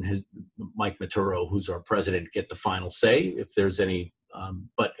 Scott and Mike Maturo, who's our president, get the final say if there's any,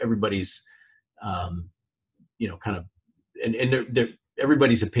 but everybody's, kind of, and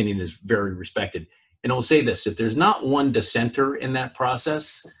everybody's opinion is very respected. And I'll say this, if there's not one dissenter in that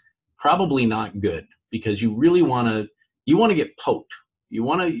process, probably not good, because you really want to get poked. You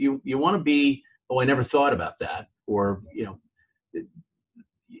want to be, oh, I never thought about that. Or, you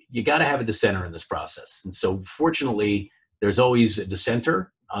got to have a dissenter in this process. And so fortunately, there's always a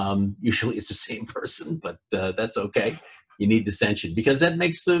dissenter. Usually it's the same person, but that's okay. You need dissension because that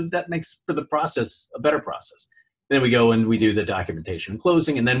makes for the process a better process. Then we go and we do the documentation and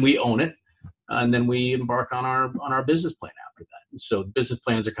closing, and then we own it. And then we embark on our business plan after that. And so business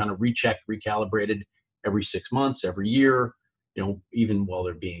plans are kind of rechecked, recalibrated every 6 months, every year, even while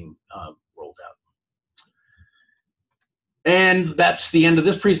they're being rolled out. And that's the end of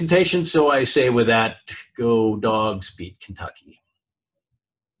this presentation. So I say with that, go Dogs beat Kentucky.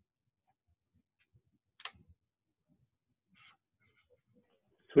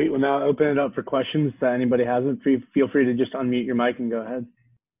 Sweet. We'll now open it up for questions that anybody hasn't. Feel free to just unmute your mic and go ahead.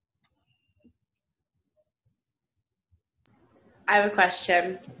 I have a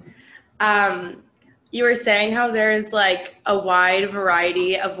question. You were saying how there's like a wide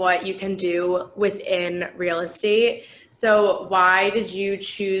variety of what you can do within real estate. So why did you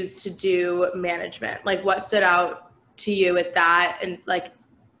choose to do management? Like what stood out to you with that and like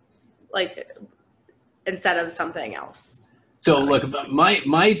instead of something else? So look,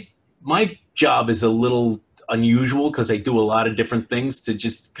 my job is a little unusual because I do a lot of different things to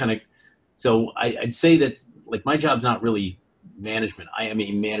just kind of, so I'd say that like my job's not really management. I am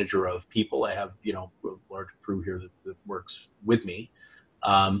a manager of people. I have, a large crew here that works with me.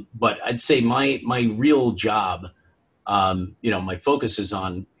 But I'd say my real job, my focus is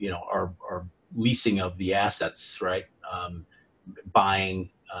on, our leasing of the assets, right? Buying,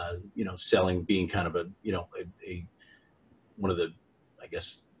 selling, being kind of one of the, I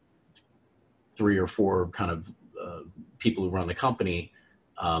guess, 3 or 4 kind of people who run the company.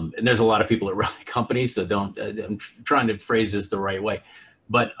 And there's a lot of people that run the company, so I'm trying to phrase this the right way.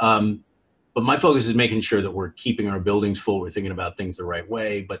 But my focus is making sure that we're keeping our buildings full. We're thinking about things the right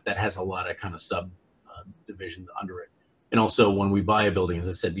way, but that has a lot of kind of division under it. And also when we buy a building, as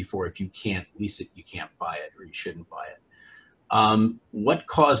I said before, if you can't lease it, you can't buy it, or you shouldn't buy it. What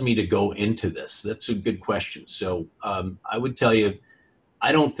caused me to go into this? That's a good question. So I would tell you,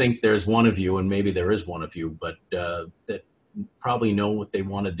 I don't think there's one of you, and maybe there is one of you, but that probably know what they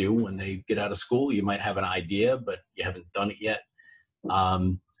want to do when they get out of school. You might have an idea, but you haven't done it yet.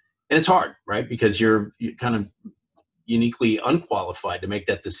 And it's hard, right? Because you're kind of uniquely unqualified to make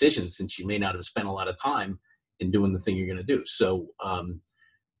that decision, since you may not have spent a lot of time in doing the thing you're going to do. So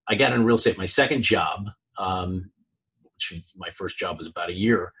I got in real estate. My second job, which my first job was about a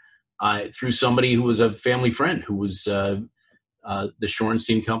year, through somebody who was a family friend who was the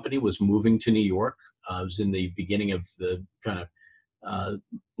Shorenstein Company was moving to New York. It was in the beginning of the kind of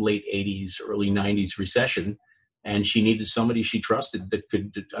late 80s, early 90s recession. And she needed somebody she trusted that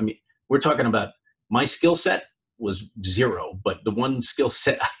could, I mean, we're talking about my skill set was zero, but the one skill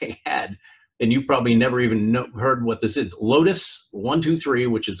set I had, and you probably never even heard what this is, Lotus 123,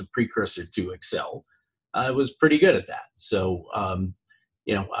 which is a precursor to Excel. I was pretty good at that. So,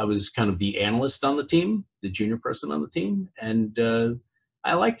 you know, I was kind of the analyst on the team, the junior person on the team, and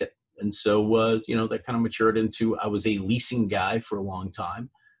I liked it. And so, you know, that kind of matured into, I was a leasing guy for a long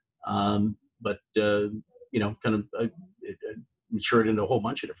time. But you know, kind of it matured into a whole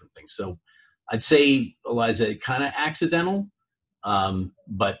bunch of different things. So I'd say, Eliza, kind of accidental.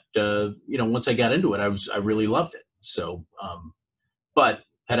 But you know, once I got into it, I really loved it. So, but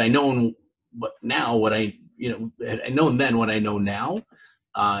had I known what I, you know, had I known then what I know now,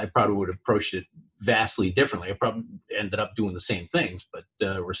 I probably would have approached it vastly differently. I probably ended up doing the same things, but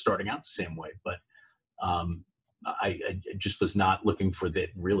we're starting out the same way. But I just was not looking for the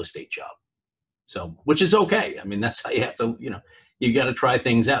real estate job. So, which is okay. I mean, that's how you have to, you know, you got to try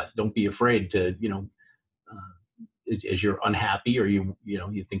things out. Don't be afraid to, you know, as you're unhappy or you know,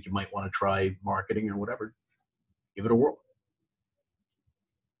 you think you might want to try marketing or whatever, give it a whirl.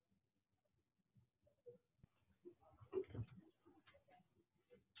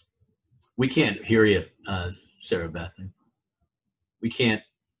 We can't hear you, Sarah Beth. We can't.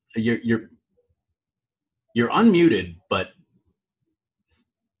 You're unmuted, but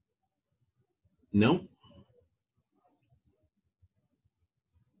no.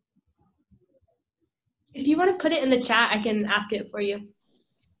 If you want to put it in the chat, I can ask it for you.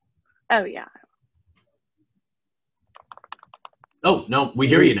 Oh, yeah. Oh, no, we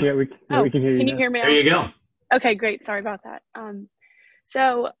hear you now. Yeah, we can hear you. Can now. you hear me? There you go. Okay, great. Sorry about that.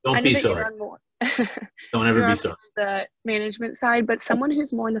 So Don't I know be that sorry. you're on more. Don't ever you're be on sorry. the management side, but someone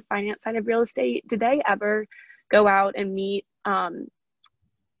who's more on the finance side of real estate, did they ever go out and meet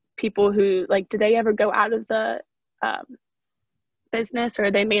people who, like, do they ever go out of the business, or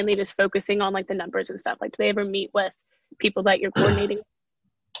are they mainly just focusing on like the numbers and stuff? Like, do they ever meet with people that you're coordinating?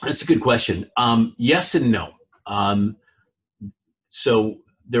 That's a good question. Yes and no. So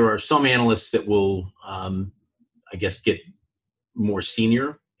there are some analysts that will, I guess, get more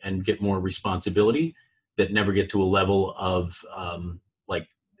senior and get more responsibility that never get to a level of like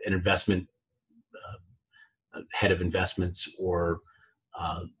an investment head of investments or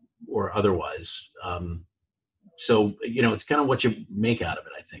otherwise. So, you know, it's kind of what you make out of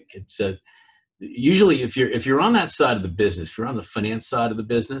it. I think it's usually if you're on that side of the business, if you're on the finance side of the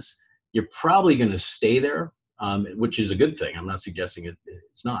business, you're probably going to stay there, which is a good thing. I'm not suggesting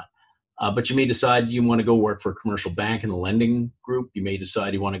it's not. But you may decide you want to go work for a commercial bank in the lending group. You may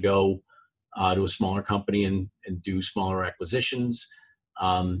decide you want to go to a smaller company and do smaller acquisitions.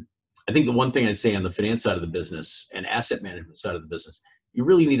 I think the one thing I'd say on the finance side of the business and asset management side of the business, you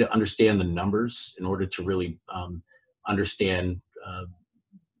really need to understand the numbers in order to really understand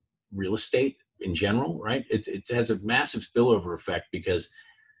real estate in general, right? It has a massive spillover effect because,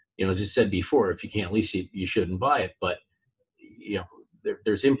 you know, as I said before, if you can't lease it, you shouldn't buy it. But, you know,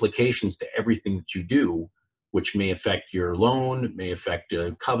 there's implications to everything that you do, which may affect your loan, it may affect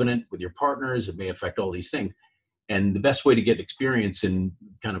a covenant with your partners, it may affect all these things. And the best way to get experience in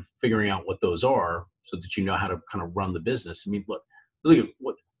kind of figuring out what those are so that you know how to kind of run the business. I mean, look at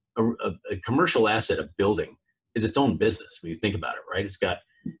what a commercial asset, a building, is its own business when you think about it, right? It's got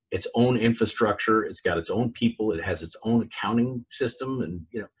its own infrastructure, it's got its own people, it has its own accounting system, and,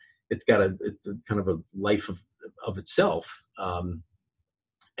 you know, it's got a kind of a life of itself.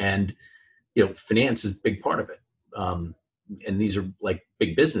 And, you know, finance is a big part of it. And these are like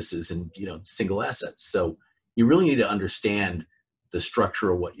big businesses and, you know, single assets. So you really need to understand the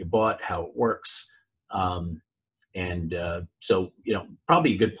structure of what you bought, how it works. So, you know,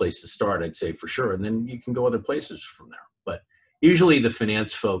 probably a good place to start, I'd say, for sure. And then you can go other places from there. But usually the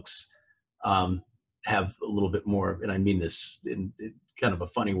finance folks have a little bit more, and I mean this in kind of a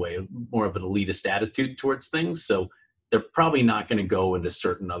funny way, more of an elitist attitude towards things. So they're probably not going to go into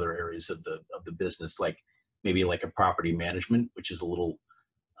certain other areas of the business, like maybe like a property management, which is a little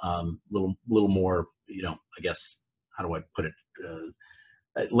more, I guess, how do I put it,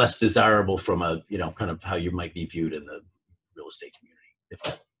 less desirable from a, kind of how you might be viewed in the real estate community, if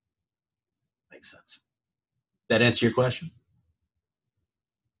that makes sense. That answer your question?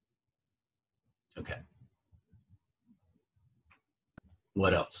 Okay.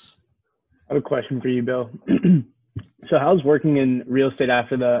 What else? I have a question for you, Bill. So how's working in real estate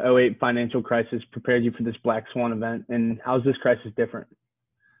after the '08 financial crisis prepared you for this black swan event, and how's this crisis different?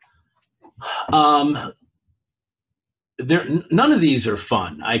 None of these are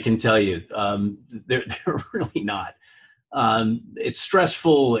fun, I can tell you. They're really not. It's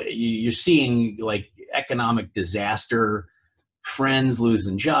stressful. You're seeing like economic disaster, friends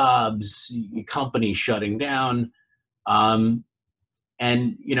losing jobs, companies shutting down.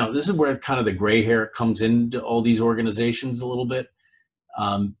 And, this is where kind of the gray hair comes into all these organizations a little bit.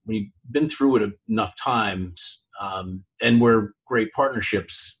 We've been through it enough times, and where great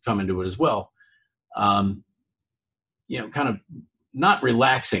partnerships come into it as well. Kind of not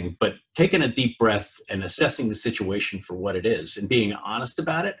relaxing, but taking a deep breath and assessing the situation for what it is and being honest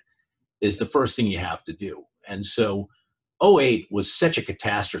about it is the first thing you have to do. And so '08 was such a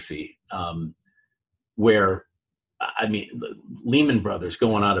catastrophe, where, I mean, Lehman Brothers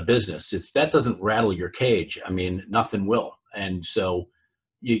going out of business, if that doesn't rattle your cage, I mean, nothing will. And so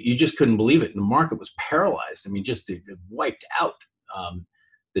you just couldn't believe it. And the market was paralyzed. I mean, just it wiped out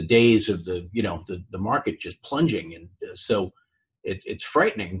the days of the market just plunging. And so it's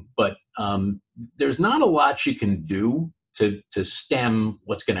frightening, but there's not a lot you can do to stem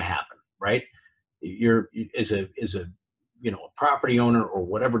what's going to happen, right? You're as a property owner or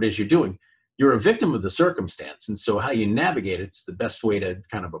whatever it is you're doing, you're a victim of the circumstance. And so how you navigate it's the best way to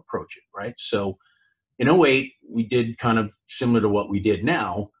kind of approach it, right? So in '08, we did kind of similar to what we did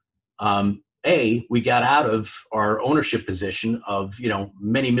now. We got out of our ownership position of,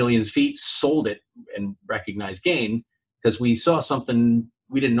 many millions of feet, sold it and recognized gain because we saw something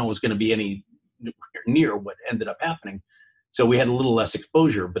we didn't know was going to be any near what ended up happening. So we had a little less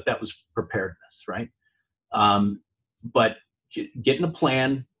exposure, but that was preparedness, right? But getting a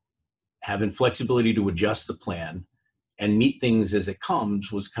plan, having flexibility to adjust the plan and meet things as it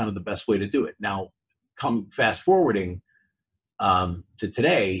comes was kind of the best way to do it. Now, come fast forwarding to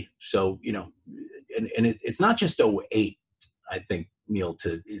today. So, it's not just '08, I think, Neil,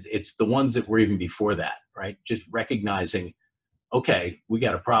 it's the ones that were even before that, right? Just recognizing, okay, we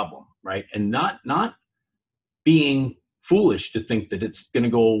got a problem, right? And not being foolish to think that it's going to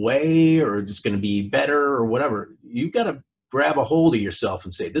go away or it's going to be better or whatever. You've got to grab a hold of yourself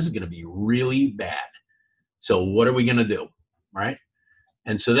and say, this is going to be really bad. So what are we going to do, right?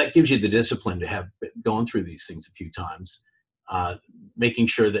 And so that gives you the discipline to have gone through these things a few times, making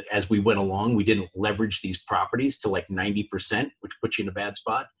sure that as we went along, we didn't leverage these properties to like 90%, which puts you in a bad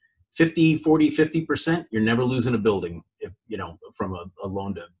spot. 50, 40, 50%, you're never losing a building, if, from a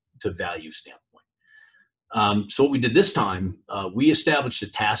loan to value standpoint. So what we did this time, we established a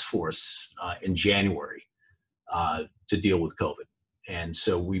task force in January to deal with COVID. And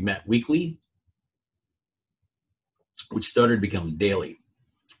so we met weekly, which started to become daily.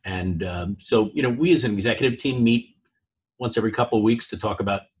 And so, we as an executive team meet once every couple of weeks to talk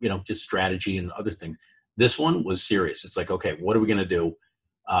about, just strategy and other things. This one was serious. It's like, okay, what are we going to do?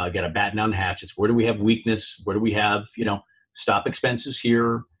 Got to batten down hatches. Where do we have weakness? Where do we have, stop expenses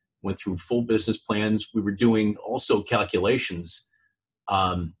here? Went through full business plans. We were doing also calculations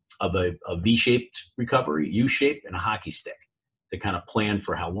of a V-shaped recovery, U-shaped, and a hockey stick to kind of plan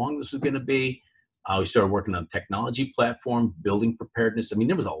for how long this is going to be. We started working on technology platform, building preparedness. I mean,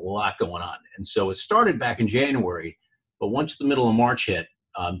 there was a lot going on. And so it started back in January, but once the middle of March hit,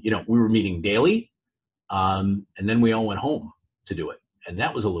 we were meeting daily, and then we all went home to do it. And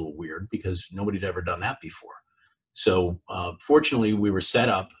that was a little weird because nobody had ever done that before. So fortunately, we were set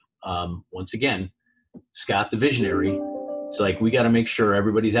up, once again, Scott, the visionary, it's like, we got to make sure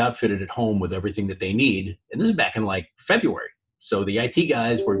everybody's outfitted at home with everything that they need. And this is back in like February. So the IT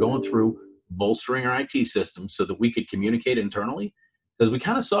guys were going through bolstering our IT systems so that we could communicate internally because we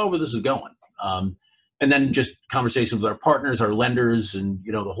kind of saw where this is going. And then just conversations with our partners, our lenders, and,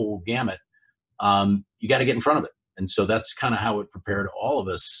 the whole gamut. You got to get in front of it. And so that's kind of how it prepared all of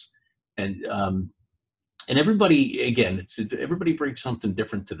us. And everybody, again, everybody brings something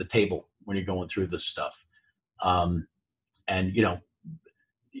different to the table when you're going through this stuff. And,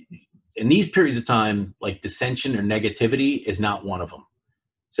 in these periods of time, like dissension or negativity is not one of them.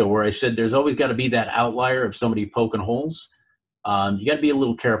 So where I said there's always got to be that outlier of somebody poking holes, You got to be a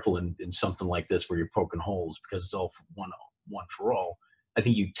little careful in something like this where you're poking holes, because it's all for one for all. I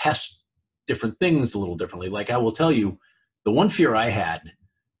think you test different things a little differently. Like I will tell you, the one fear I had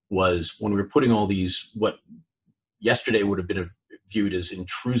was when we were putting all these, what yesterday would have been viewed as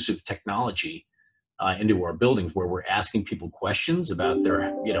intrusive technology into our buildings, where we're asking people questions about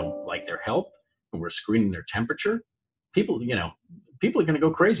their, like their health, and we're screening their temperature. People are going to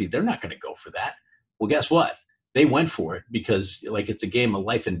go crazy. They're not going to go for that. Well, guess what? They went for it because like it's a game of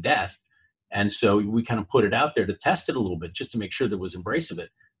life and death. And so we kind of put it out there to test it a little bit, just to make sure there was embrace of it.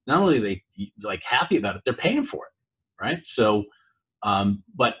 Not only are they like happy about it, they're paying for it, right? So,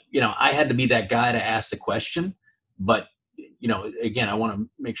 but I had to be that guy to ask the question. But again, I want to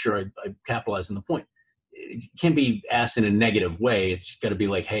make sure I capitalize on the point. It can't be asked in a negative way. It's got to be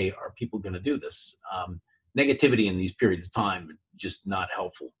like, hey, are people going to do this? Negativity in these periods of time is just not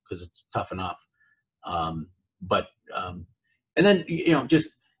helpful, because it's tough enough. And then just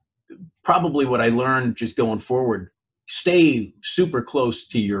probably what I learned just going forward, stay super close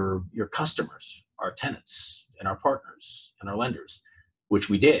to your customers, our tenants and our partners and our lenders, which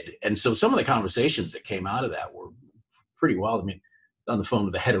we did. And so some of the conversations that came out of that were pretty wild. I mean, on the phone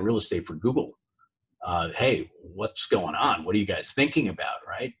with the head of real estate for Google. Hey, what's going on? What are you guys thinking about,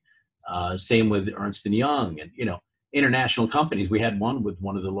 right? Same with Ernst & Young and, international companies. We had one with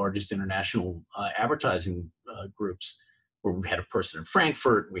one of the largest international advertising groups, where we had a person in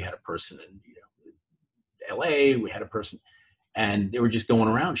Frankfurt, we had a person in LA, we had a person, and they were just going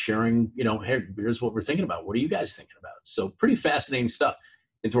around sharing, hey, here's what we're thinking about. What are you guys thinking about? So pretty fascinating stuff.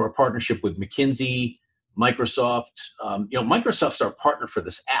 Into our partnership with McKinsey, Microsoft. Microsoft's our partner for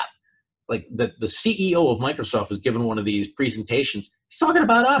this app. Like the CEO of Microsoft was given one of these presentations. He's talking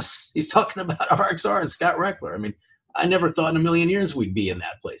about us. He's talking about RXR and Scott Reckler. I mean, I never thought in a million years we'd be in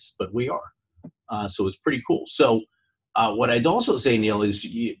that place, but we are. So it's pretty cool. So what I'd also say, Neil, is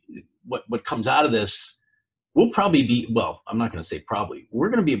what comes out of this, we'll probably be, well, I'm not going to say probably, we're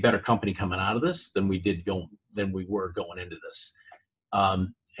going to be a better company coming out of this than we were going into this.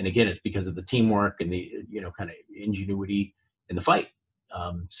 And again, it's because of the teamwork and the, kind of ingenuity in the fight.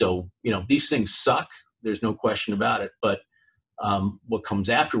 So, these things suck. There's no question about it. But what comes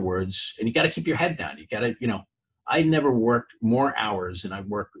afterwards, and you got to keep your head down. You got to, I never worked more hours, and I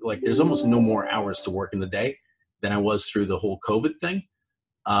work like there's almost no more hours to work in the day than I was through the whole COVID thing.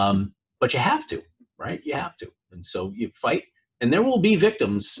 But you have to, right? You have to. And so you fight, and there will be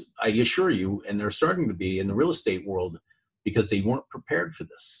victims, I assure you, and they're starting to be in the real estate world, because they weren't prepared for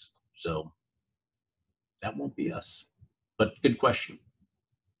this. So that won't be us. But good question.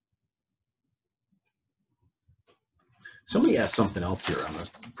 Somebody asked something else here on the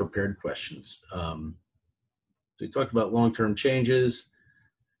prepared questions. So we talked about long-term changes.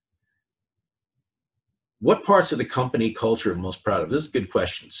 What parts of the company culture are you most proud of? This is a good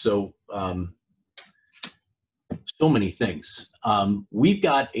question. So, so many things. We've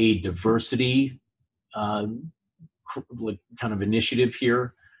got a diversity kind of initiative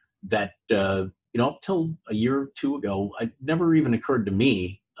here that, up till a year or two ago, it never even occurred to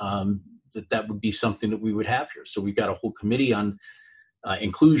me that would be something that we would have here. So we've got a whole committee on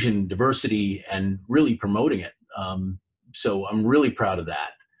inclusion, diversity, and really promoting it. So I'm really proud of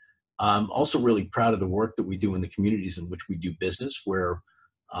that. I'm also really proud of the work that we do in the communities in which we do business, where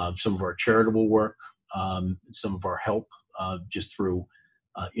some of our charitable work, some of our help just through,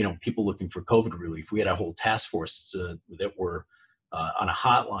 people looking for COVID relief. We had a whole task force that were on a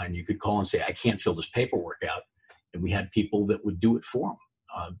hotline. You could call and say, I can't fill this paperwork out. And we had people that would do it for them.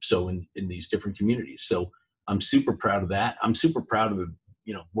 So in these different communities. So I'm super proud of that. I'm super proud of the,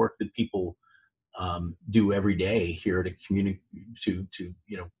 work that people do every day here to communicate to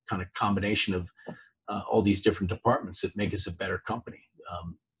kind of combination of all these different departments that make us a better company.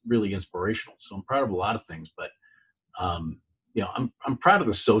 Really inspirational. So I'm proud of a lot of things, but I'm proud of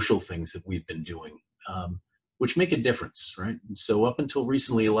the social things that we've been doing, which make a difference, right? And so up until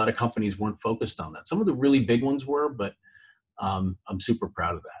recently, a lot of companies weren't focused on that. Some of the really big ones were, but I'm super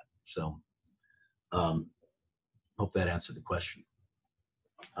proud of that. So hope that answered the question.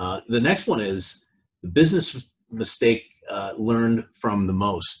 The next one is the business mistake learned from the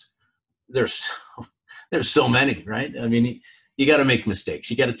most. There's so many, right? I mean, you got to make mistakes.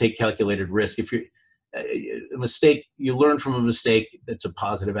 You got to take calculated risk. If you're a mistake, you learn from a mistake. That's a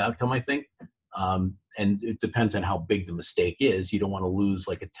positive outcome, I think. And it depends on how big the mistake is. You don't want to lose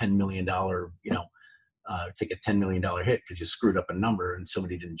like a $10 million, take a $10 million hit because you screwed up a number and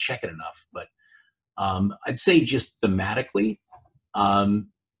somebody didn't check it enough. But I'd say just thematically,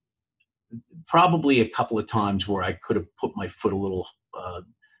 probably a couple of times where I could have put my foot a little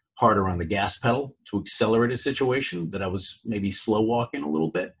harder on the gas pedal to accelerate a situation that I was maybe slow walking a little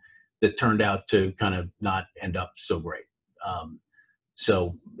bit, that turned out to kind of not end up so great.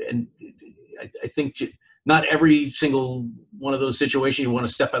 And I think not every single one of those situations you want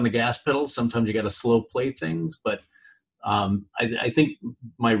to step on the gas pedal. Sometimes you got to slow play things, but I think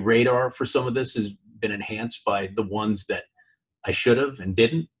my radar for some of this has been enhanced by the ones that I should have and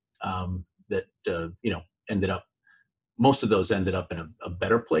didn't, ended up, most of those ended up in a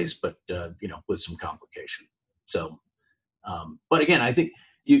better place, but, with some complication. So, but again, I think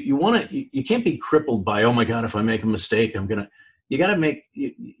you can't be crippled by, oh my God, if I make a mistake, you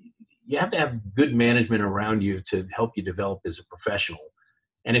have to have good management around you to help you develop as a professional.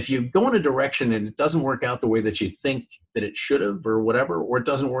 And if you go in a direction and it doesn't work out the way that you think that it should have or whatever, or it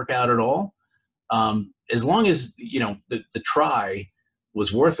doesn't work out at all, as long as, the try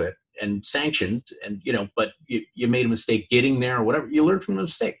was worth it and sanctioned and, but you made a mistake getting there or whatever, you learn from the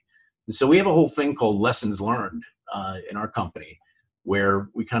mistake. And so we have a whole thing called lessons learned in our company, where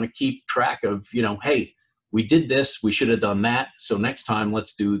we kind of keep track of, hey, we did this, we should have done that, so next time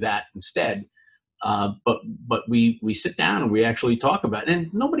let's do that instead. But we sit down and we actually talk about it,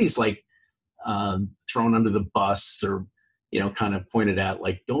 and nobody's like thrown under the bus or kind of pointed out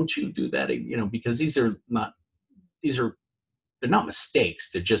like, don't you do that, because they're not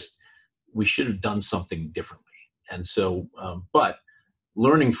mistakes. They're just, we should have done something differently. And so, but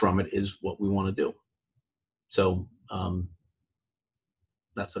learning from it is what we want to do. So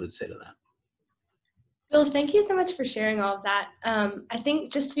that's what I'd say to that. Bill, thank you so much for sharing all of that. I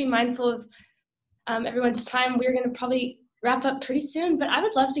think just to be mindful of everyone's time, we're going to probably wrap up pretty soon, but I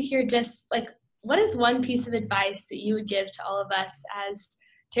would love to hear just like, what is one piece of advice that you would give to all of us as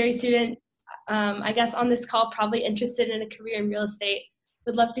Terry students, I guess on this call, probably interested in a career in real estate?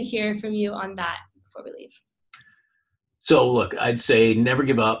 Would love to hear from you on that before we leave. So look, I'd say never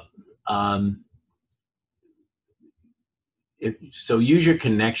give up. So use your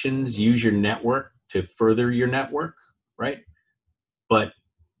connections, use your network to further your network, right? But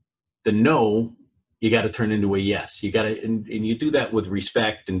the no, you got to turn into a yes. You got to, and you do that with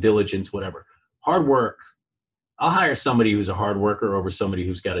respect and diligence, whatever. Hard work. I'll hire somebody who's a hard worker over somebody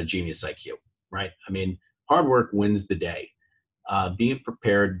who's got a genius IQ, right? I mean, hard work wins the day. Being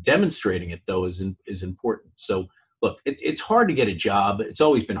prepared, demonstrating it though is important. So look, it's hard to get a job. It's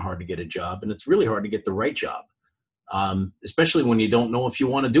always been hard to get a job, and it's really hard to get the right job. Especially when you don't know if you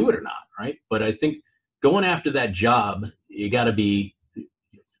want to do it or not, right? But I think going after that job, you got to be,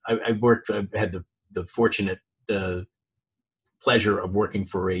 I've had the fortunate pleasure of working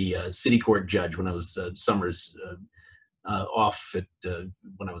for a city court judge when I was summers off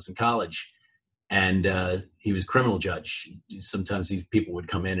when I was in college. And he was a criminal judge. Sometimes these people would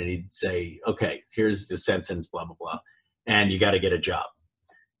come in and he'd say, okay, here's the sentence, blah, blah, blah, and you got to get a job.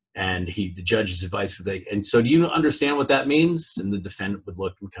 And the judge's advice for and so do you understand what that means? And the defendant would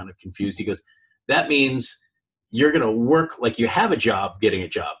look kind of confused. He goes, that means you're going to work like you have a job, getting a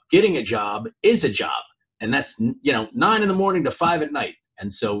job. Getting a job is a job. And that's, 9 in the morning to 5 at night.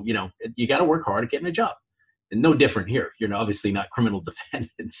 And so, you got to work hard at getting a job. And no different here. You're obviously not criminal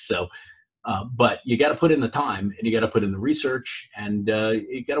defendants. So, but you got to put in the time, and you got to put in the research, and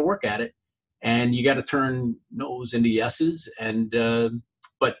you got to work at it, and you got to turn no's into yeses. And,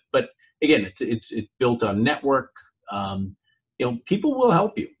 but again, it's built on network. People will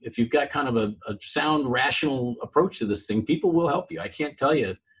help you. If you've got kind of a sound, rational approach to this thing, people will help you. I can't tell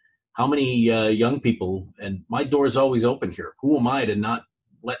you how many young people, and my door is always open here. Who am I to not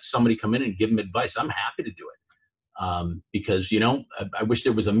let somebody come in and give them advice? I'm happy to do it. Because, I wish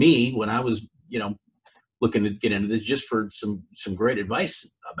there was a me when I was, looking to get into this just for some great advice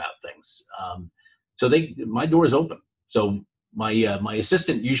about things. So my door is open. So my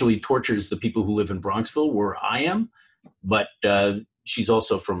assistant usually tortures the people who live in Bronxville, where I am, but she's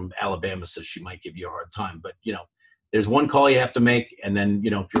also from Alabama, so she might give you a hard time. But there's one call you have to make, and then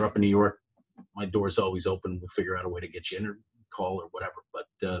if you're up in New York, my door is always open. We'll figure out a way to get you in, or call or whatever. But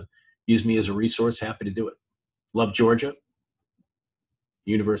use me as a resource. Happy to do it. Love Georgia,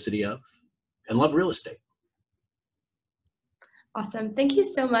 University of, and love real estate. Awesome. Thank you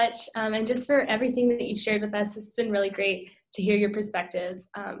so much. And just for everything that you've shared with us, it's been really great to hear your perspective.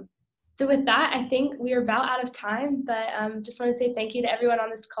 So with that, I think we are about out of time, but just want to say thank you to everyone on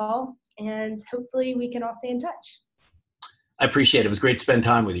this call, and hopefully we can all stay in touch. I appreciate it. It was great to spend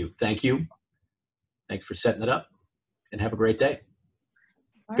time with you. Thank you. Thanks for setting it up, and have a great day.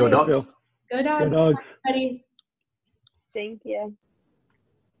 All Go right. Dogs. Go Dogs. Go Dogs. Everybody. Thank you.